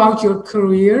throughout your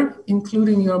career,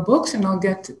 including your books, and I'll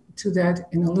get to that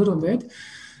in a little bit,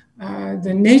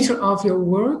 the nature of your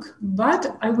work.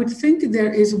 But I would think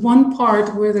there is one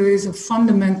part where there is a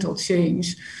fundamental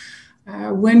change.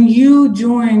 When you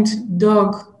joined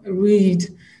Doug Reed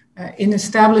in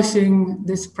establishing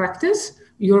this practice,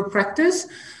 your practice,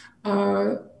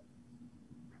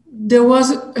 there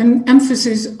was an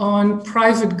emphasis on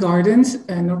private gardens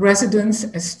and residence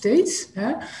estates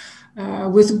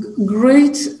with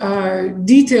great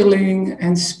detailing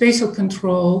and spatial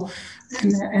control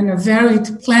and a varied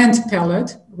plant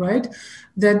palette, right?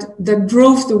 That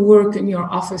drove the work in your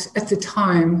office at the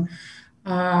time.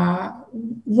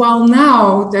 While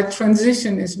now that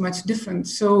transition is much different.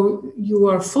 So you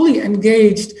are fully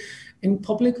engaged in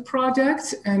public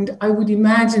projects, and I would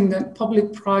imagine that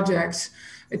public projects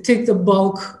take the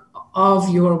bulk of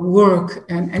your work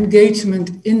and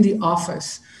engagement in the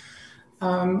office.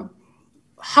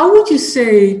 How would you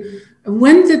say,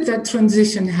 when did that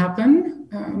transition happen?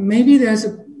 Maybe there's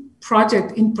a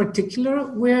project in particular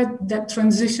where that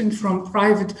transition from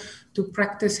private to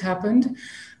practice happened.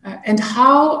 And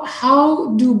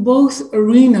how do both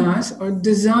arenas or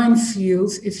design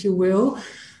fields, if you will,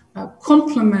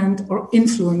 complement or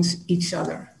influence each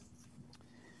other?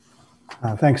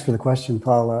 Thanks for the question,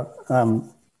 Paula.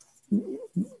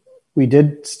 We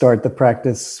did start the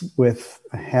practice with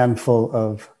a handful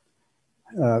of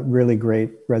really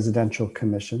great residential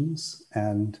commissions.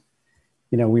 And,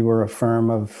 you know, we were a firm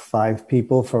of 5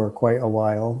 people for quite a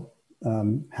while,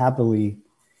 happily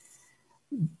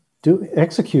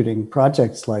executing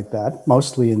projects like that,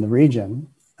 mostly in the region.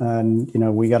 And, you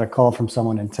know, we got a call from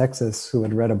someone in Texas who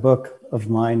had read a book of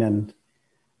mine, and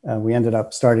we ended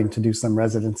up starting to do some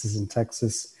residences in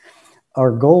Texas.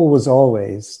 Our goal was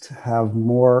always to have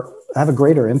a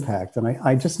greater impact. And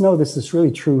I just know this is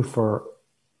really true for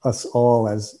us all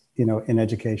as, you know, in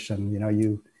education. You know,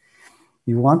 you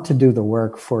want to do the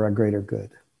work for a greater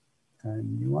good.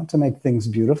 And you want to make things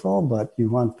beautiful, but you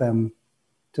want them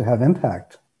to have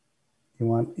impact. You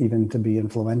want even to be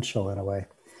influential in a way.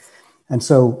 And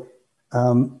so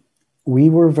we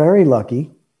were very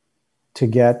lucky to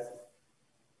get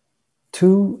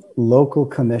 2 local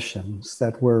commissions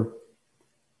that were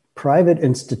private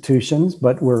institutions,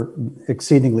 but were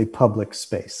exceedingly public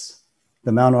space,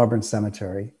 the Mount Auburn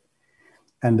Cemetery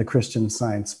and the Christian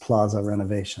Science Plaza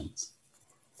renovations.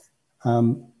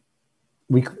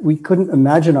 We couldn't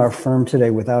imagine our firm today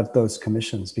without those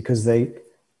commissions, because they,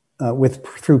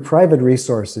 through private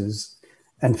resources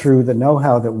and through the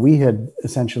know-how that we had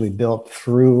essentially built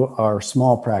through our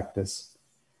small practice,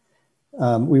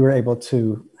 we were able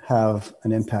to have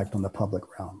an impact on the public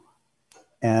realm.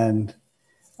 And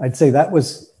I'd say that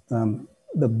was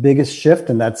the biggest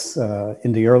shift, and that's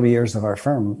in the early years of our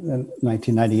firm, in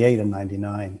 1998 and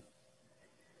 99.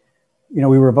 You know,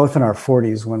 we were both in our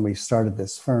 40s when we started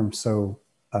this firm. So,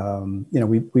 you know,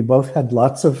 we both had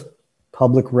lots of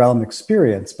public realm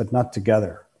experience, but not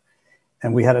together.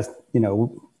 And we had you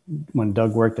know, when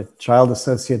Doug worked at Child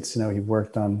Associates, you know, he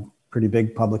worked on pretty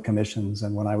big public commissions.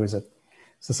 And when I was at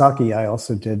Sasaki, I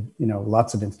also did, you know,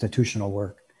 lots of institutional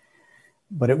work.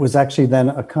 But it was actually then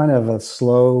a kind of a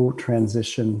slow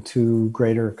transition to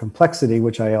greater complexity,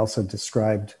 which I also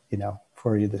described, you know,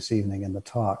 for you this evening in the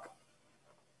talk.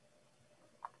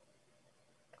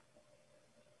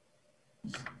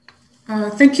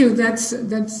 Thank you. That's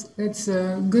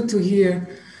good to hear.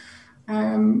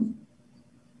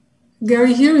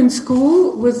 Gary, here in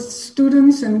school with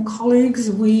students and colleagues,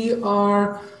 we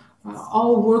are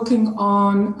all working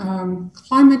on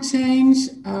climate change,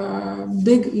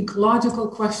 big ecological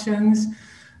questions,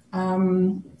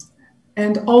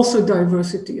 and also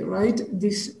diversity, right?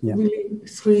 These really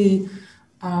three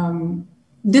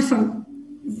different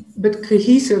but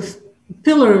cohesive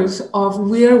pillars of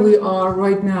where we are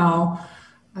right now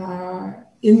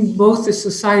in both the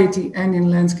society and in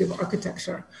landscape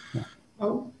architecture.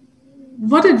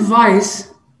 What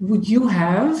advice would you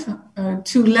have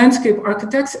to landscape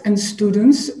architects and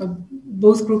students?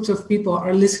 Both groups of people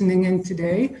are listening in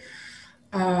today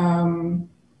to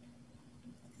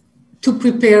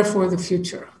prepare for the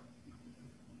future.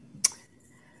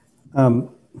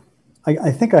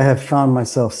 I think I have found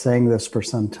myself saying this for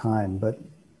some time, but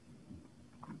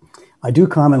I do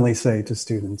commonly say to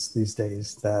students these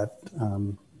days that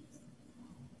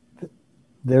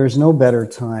there is no better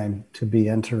time to be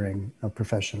entering a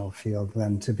professional field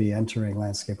than to be entering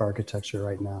landscape architecture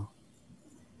right now.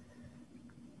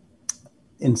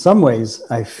 In some ways,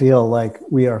 I feel like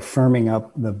we are firming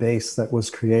up the base that was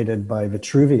created by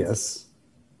Vitruvius,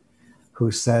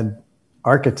 who said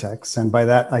architects, and by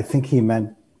that I think he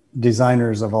meant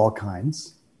designers of all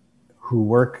kinds who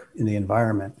work in the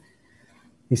environment.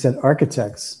 He said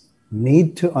architects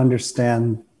need to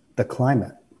understand the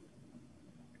climate,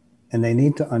 and they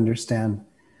need to understand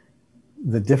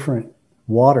the different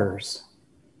waters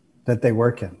that they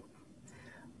work in.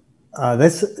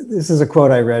 This is a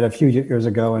quote I read a few years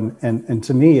ago, and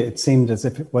to me it seemed as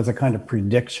if it was a kind of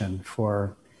prediction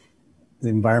for the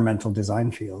environmental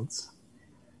design fields,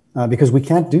 because we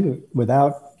can't do it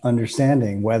without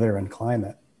understanding weather and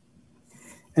climate.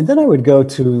 And then I would go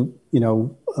to,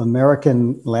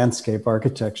 American landscape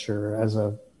architecture as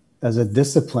a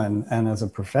discipline and as a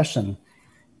profession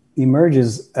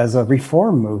emerges as a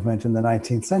reform movement in the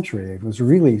 19th century. It was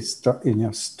really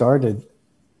started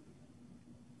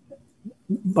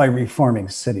by reforming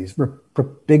cities,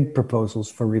 big proposals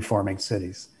for reforming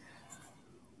cities.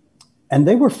 And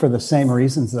they were for the same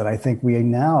reasons that I think we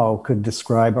now could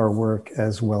describe our work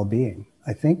as well-being.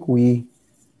 I think we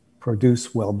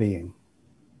produce well-being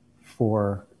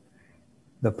for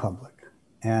the public.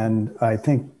 And I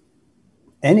think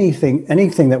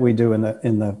anything that we do in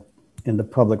the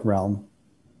public realm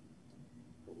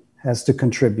has to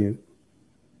contribute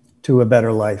to a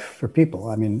better life for people.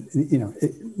 I mean,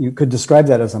 you could describe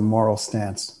that as a moral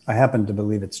stance. I happen to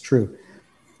believe it's true.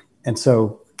 And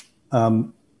so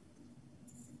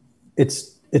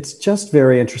it's just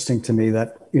very interesting to me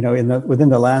that, within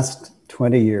the last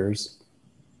 20 years,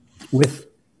 with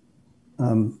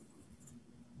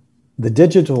the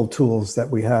digital tools that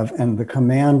we have and the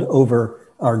command over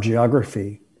our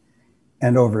geography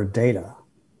and over data,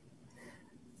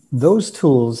 those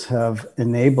tools have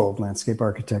enabled landscape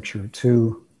architecture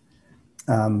to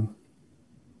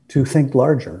think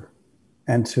larger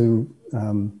and to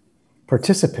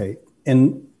participate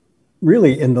in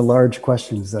the large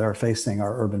questions that are facing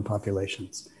our urban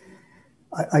populations.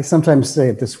 I sometimes say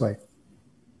it this way.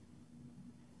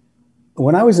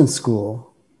 When I was in school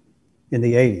in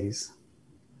the 80s,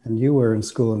 and you were in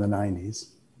school in the 90s,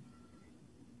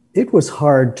 it was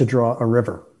hard to draw a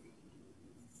river.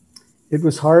 It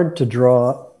was hard to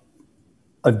draw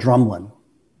a drumlin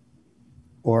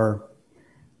or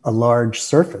a large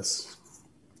surface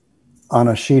on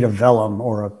a sheet of vellum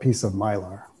or a piece of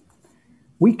mylar.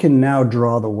 We can now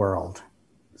draw the world.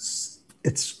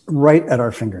 It's right at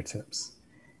our fingertips.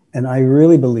 And I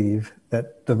really believe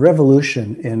that the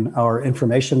revolution in our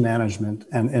information management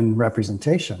and in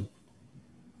representation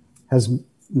has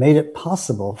made it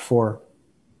possible for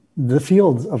the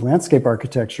fields of landscape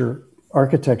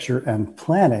architecture and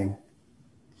planning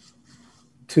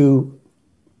to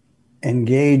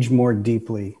engage more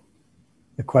deeply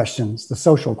the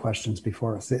social questions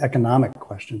before us, the economic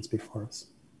questions before us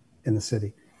in the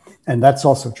city. And that's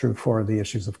also true for the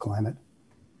issues of climate.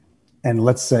 And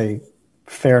let's say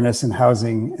fairness in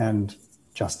housing and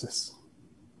justice.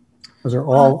 Those are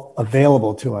all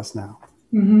available to us now.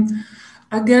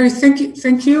 Mm-hmm. Gary, thank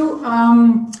you.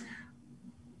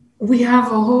 We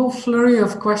have a whole flurry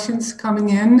of questions coming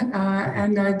in,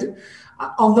 and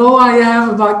although I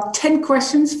have about 10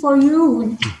 questions for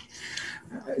you,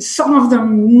 some of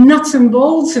them nuts and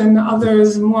bolts and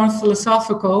others more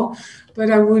philosophical,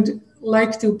 but I would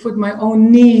like to put my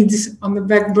own needs on the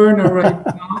back burner right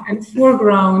now and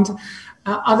foreground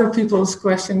other people's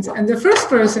questions. And the first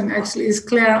person actually is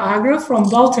Claire Agra from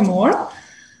Baltimore.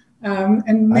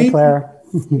 Hi, Claire.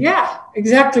 Yeah,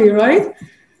 exactly, right?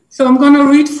 So I'm going to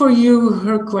read for you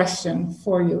her question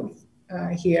for you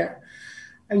here.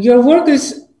 Your work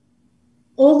is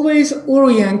always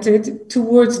oriented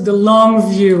towards the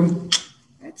long view.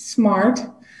 That's smart.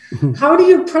 How do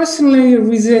you personally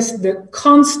resist the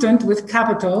constant, with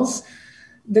capitals,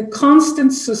 the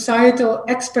constant societal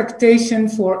expectation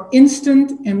for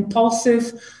instant,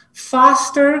 impulsive,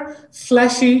 faster,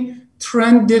 flashy,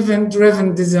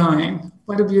 trend-driven design?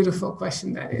 What a beautiful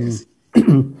question that is.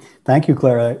 Thank you,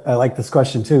 Claire. I like this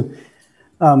question too.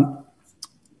 One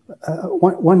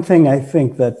thing I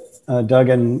think that Doug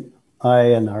and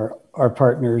I and our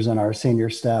partners and our senior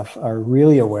staff are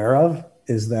really aware of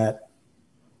is that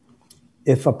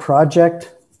if a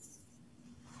project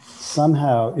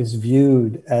somehow is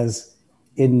viewed as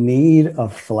in need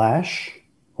of flash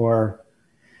or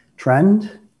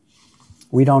trend,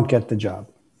 we don't get the job.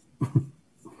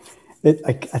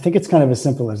 I think it's kind of as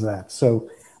simple as that. So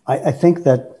I think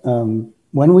that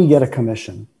when we get a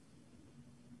commission,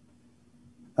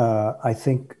 I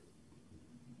think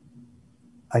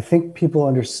people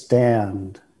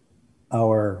understand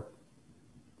our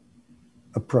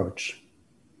approach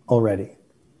already.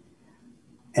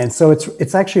 And so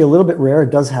it's actually a little bit rare. It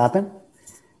does happen.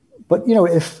 But, you know,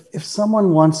 if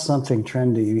someone wants something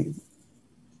trendy,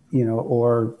 you know,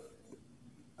 or,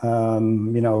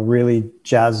 you know, really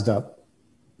jazzed up,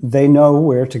 they know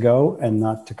where to go and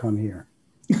not to come here.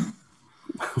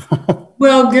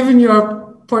 Well, given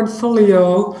your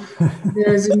portfolio,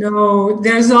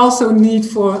 there's also need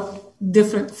for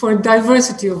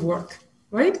diversity of work,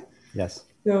 right? Yes,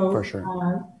 so, for sure.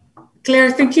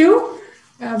 Claire, thank you.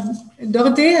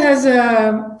 Dorothée has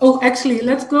actually,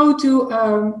 let's go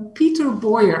to Peter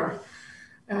Boyer.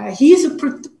 He's a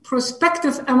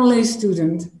prospective MLA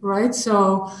student, right?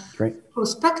 So great.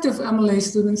 Prospective MLA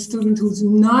student who's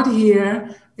not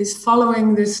here is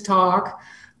following this talk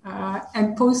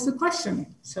and posed the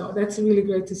question. So that's really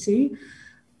great to see.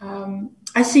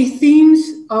 I see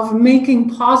themes of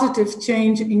making positive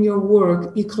change in your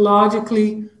work,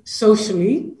 ecologically,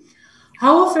 socially.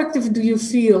 How effective do you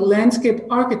feel landscape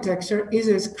architecture is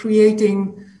as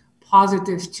creating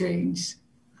positive change?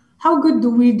 How good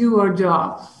do we do our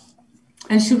job?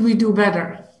 And should we do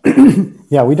better?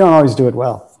 Yeah, we don't always do it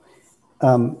well.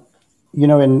 You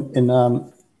know, in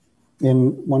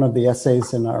one of the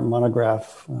essays in our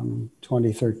monograph,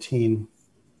 2013,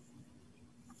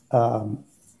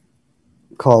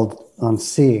 called On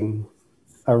Seeing,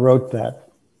 I wrote that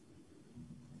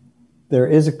there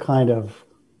is a kind of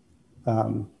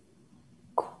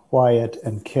quiet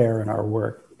and care in our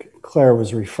work. Claire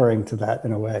was referring to that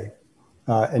in a way,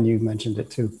 and you mentioned it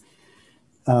too.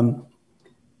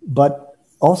 But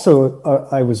also,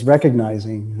 I was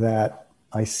recognizing that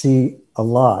I see a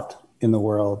lot in the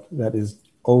world that is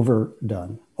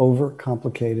overdone,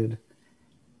 overcomplicated,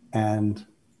 and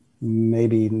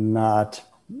maybe not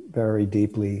very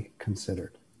deeply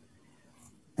considered.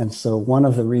 And so one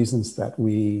of the reasons that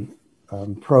we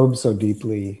probe so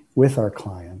deeply with our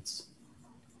clients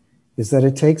is that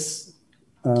it takes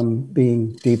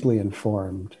being deeply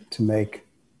informed to make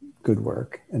good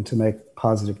work and to make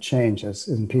positive change, as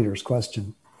in Peter's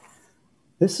question.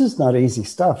 This is not easy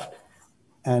stuff.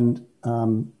 And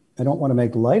I don't want to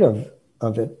make light of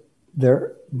it.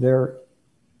 There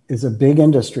is a big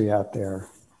industry out there,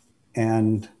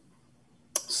 and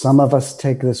some of us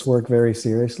take this work very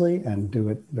seriously and do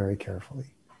it very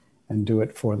carefully and do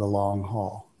it for the long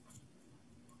haul.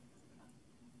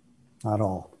 Not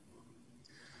all.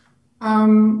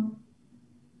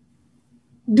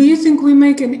 Do you think we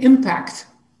make an impact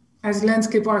as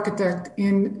landscape architect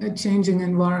in a changing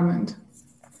environment?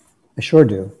 I sure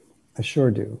do. I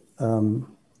sure do.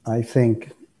 I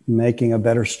think making a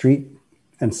better street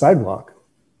and sidewalk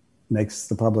makes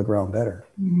the public realm better.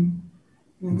 Mm-hmm.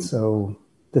 Mm-hmm. And so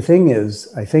the thing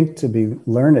is, I think, to be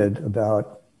learned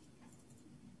about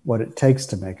what it takes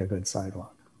to make a good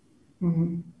sidewalk.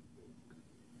 Mm-hmm.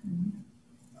 Mm-hmm.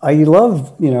 I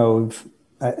love, you know,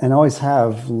 and always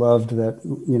have loved that,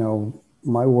 you know,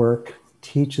 my work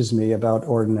teaches me about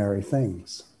ordinary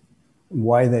things,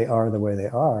 why they are the way they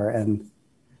are. And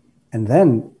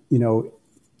then, you know,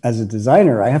 as a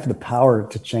designer, I have the power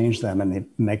to change them and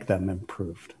make them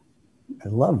improved. I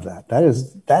love that.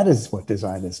 That is what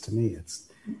design is to me.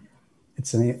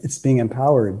 It's being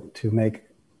empowered to make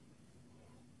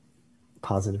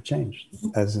positive change,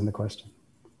 as in the question.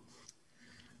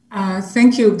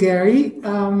 Thank you, Gary.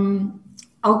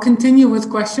 I'll continue with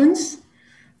questions.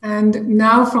 And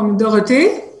now from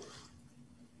Dorothée.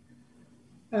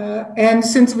 And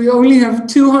since we only have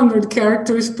 200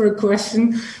 characters per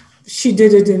question, she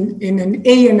did it in an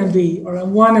A and a B, or a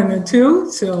 1 and a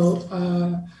 2.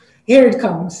 So Here it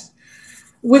comes.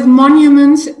 With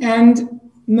monuments and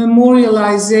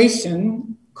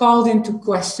memorialization called into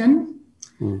question,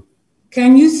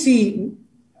 can you see,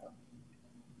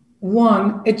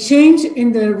 one, a change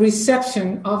in the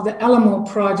reception of the Alamo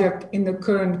project in the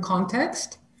current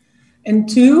context, and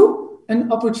two,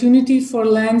 an opportunity for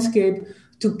landscape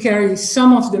to carry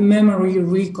some of the memory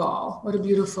recall? What a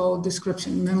beautiful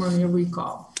description, memory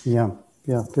recall. Yeah,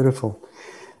 beautiful.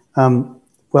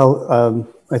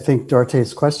 I think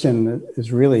Dorothée's question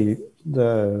is really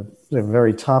the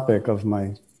very topic of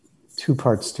my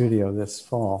two-part studio this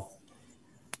fall.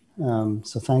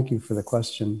 So thank you for the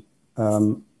question.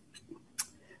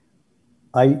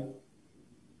 I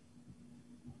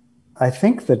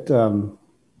think that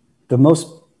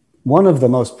one of the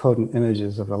most potent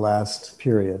images of the last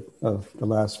period, of the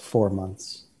last 4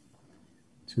 months,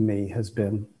 to me, has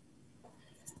been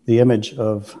the image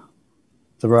of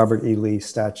the Robert E. Lee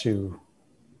statue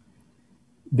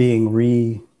being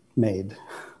remade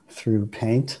through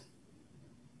paint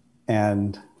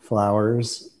and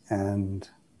flowers and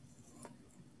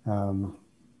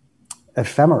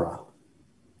ephemera.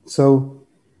 So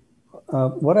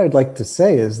what I'd like to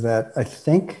say is that I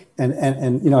think,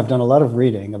 and you know, I've done a lot of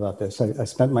reading about this. I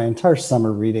spent my entire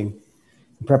summer reading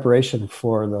in preparation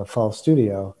for the fall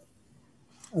studio,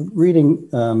 reading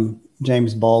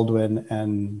James Baldwin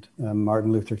and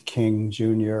Martin Luther King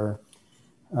Jr.,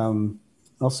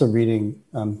 also reading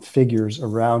figures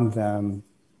around them,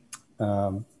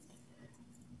 and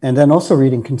then also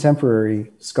reading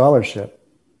contemporary scholarship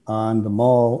on the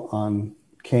mall, on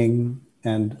King,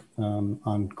 and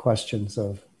on questions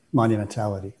of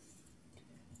monumentality.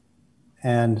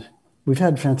 And we've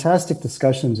had fantastic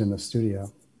discussions in the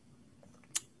studio.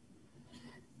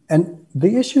 And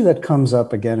the issue that comes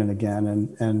up again and again,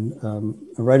 and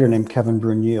a writer named Kevin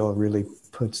Brunel really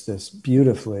puts this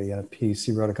beautifully in a piece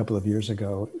he wrote a couple of years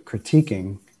ago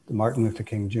critiquing the Martin Luther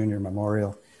King Jr.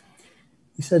 Memorial.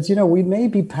 He says, you know, we may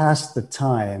be past the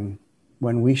time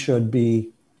when we should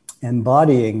be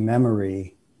embodying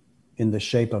memory in the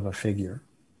shape of a figure.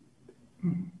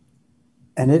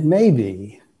 And it may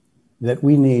be that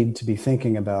we need to be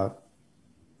thinking about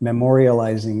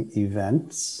memorializing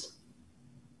events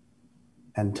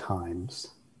and times,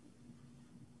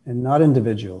 and not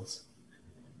individuals.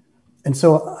 And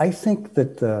so I think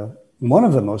that one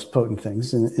of the most potent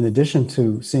things, in addition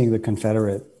to seeing the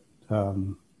Confederate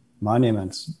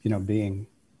monuments, you know, being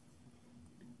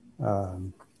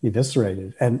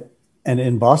eviscerated, and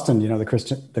in Boston, you know,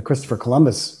 the Christopher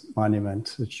Columbus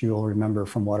monument, which you'll remember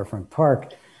from Waterfront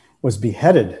Park, was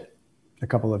beheaded a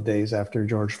couple of days after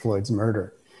George Floyd's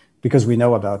murder, because we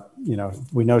know about, you know,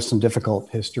 we know some difficult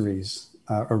histories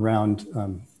around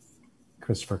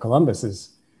Christopher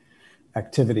Columbus's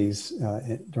activities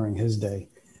during his day.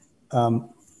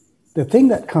 The thing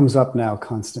that comes up now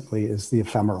constantly is the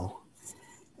ephemeral.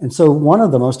 And so one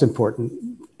of the most important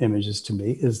images to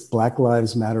me is Black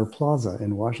Lives Matter Plaza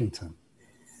in Washington.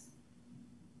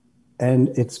 And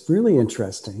it's really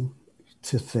interesting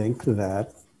to think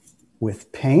that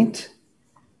with paint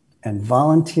and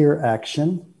volunteer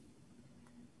action,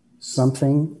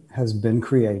 something has been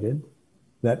created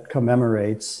that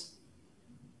commemorates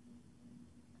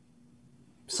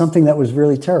something that was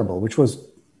really terrible, which was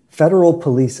federal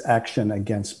police action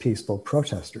against peaceful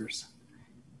protesters.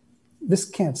 This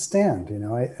can't stand, you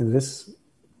know, this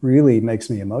really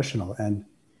makes me emotional.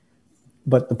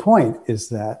 But the point is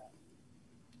that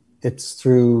it's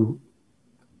through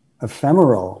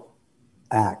ephemeral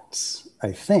acts,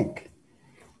 I think,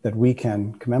 that we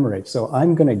can commemorate. So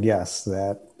I'm going to guess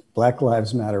that Black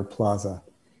Lives Matter Plaza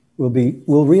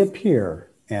will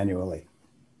reappear annually,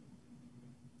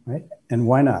 right? And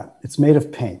why not? It's made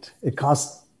of paint. It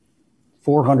costs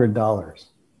 $400,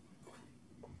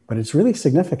 but it's really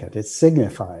significant. It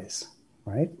signifies,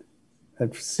 right?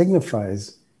 It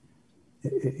signifies,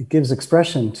 it gives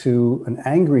expression to an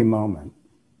angry moment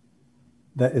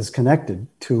that is connected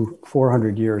to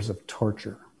 400 years of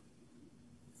torture.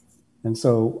 And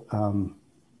so,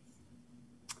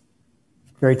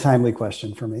 very timely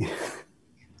question for me.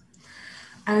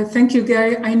 Thank you,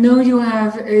 Gary. I know you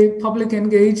have a public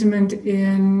engagement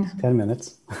in 10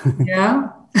 minutes. Yeah,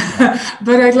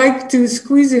 but I'd like to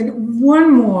squeeze in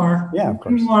one more. Yeah, of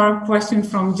course. One more question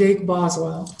from Jake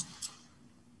Boswell.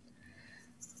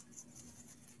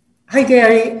 Hi,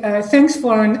 Gary. Thanks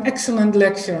for an excellent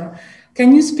lecture.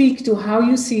 Can you speak to how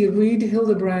you see Reed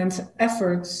Hilderbrand's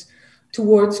efforts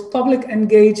towards public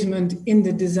engagement in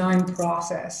the design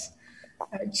process,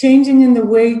 changing in the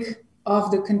wake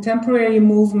of the contemporary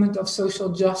movement of social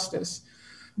justice?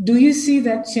 Do you see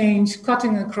that change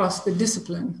cutting across the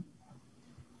discipline?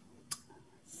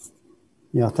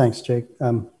 Yeah, thanks, Jake.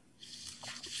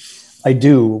 I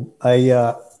do.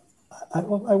 I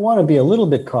want to be a little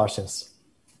bit cautious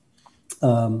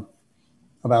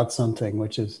about something,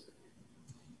 which is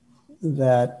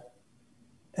that,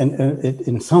 and it,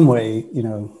 in some way, you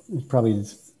know, it's probably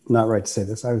not right to say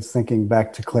this. I was thinking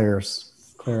back to Claire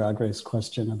Agre's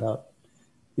question about,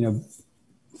 you know,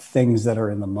 things that are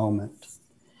in the moment.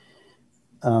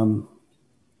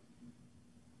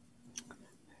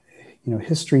 You know,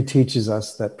 history teaches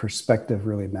us that perspective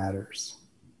really matters.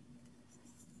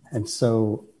 And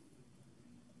so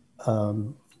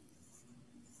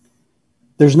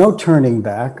there's no turning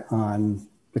back on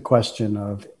the question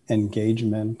of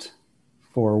engagement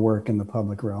for work in the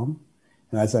public realm.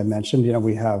 And as I mentioned, you know,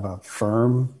 we have a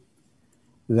firm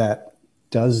that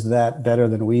does that better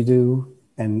than we do.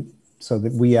 And so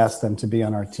that we asked them to be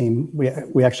on our team.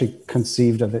 We actually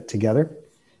conceived of it together.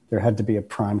 There had to be a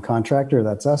prime contractor,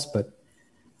 that's us, but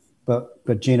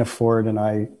Gina Ford and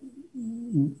I,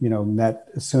 you know, met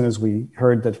as soon as we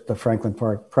heard that the Franklin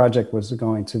Park project was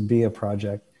going to be a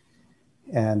project,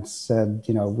 and said,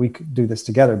 you know, we could do this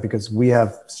together because we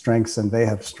have strengths and they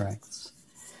have strengths.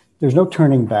 There's no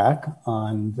turning back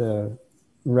on the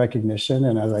recognition.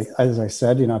 And as I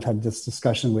said, you know, I've had this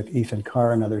discussion with Ethan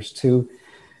Carr and others too.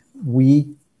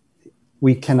 We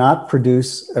cannot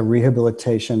produce a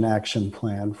rehabilitation action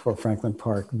plan for Franklin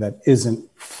Park that isn't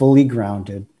fully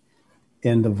grounded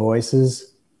in the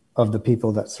voices of the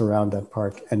people that surround that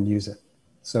park and use it.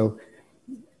 So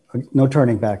no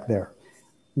turning back there.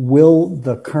 Will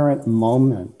the current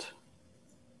moment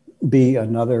be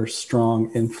another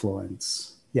strong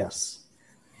influence? Yes.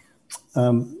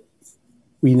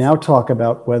 We now talk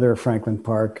about whether Franklin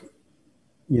Park,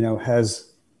 you know,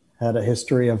 has had a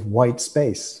history of white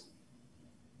space.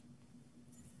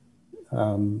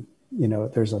 You know,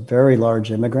 there's a very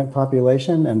large immigrant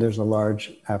population and there's a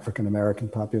large African-American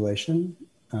population.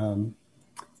 And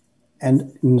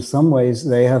in some ways,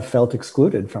 they have felt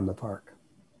excluded from the park.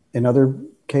 In other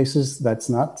cases, that's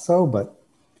not so, but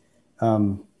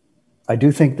I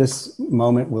do think this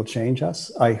moment will change us.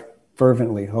 I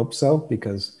fervently hope so,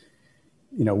 because,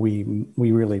 you know, we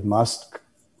really must,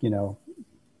 you know,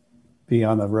 be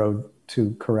on the road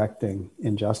to correcting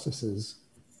injustices.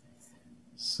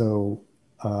 So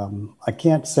I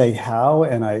can't say how,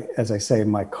 and as I say,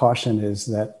 my caution is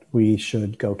that we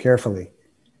should go carefully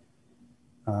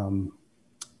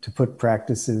to put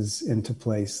practices into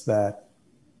place that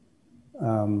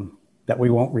that we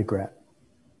won't regret.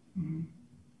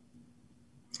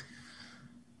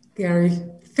 Gary,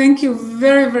 thank you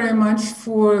very, very much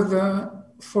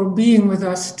for being with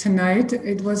us tonight.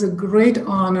 It was a great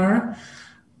honor.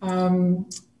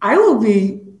 I will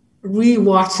be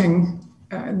re-watching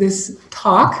this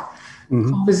talk,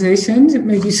 conversation,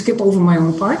 maybe skip over my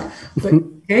own part, but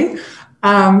okay.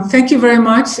 Thank you very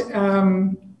much,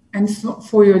 and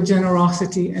for your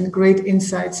generosity and great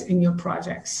insights in your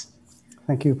projects.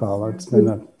 Thank you, Paula. It's been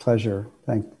a pleasure.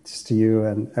 Thanks to you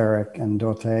and Eric and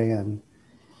Dorothée, and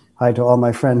hi to all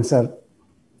my friends at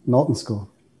Knowlton School.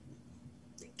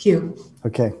 Thank you.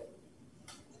 Okay.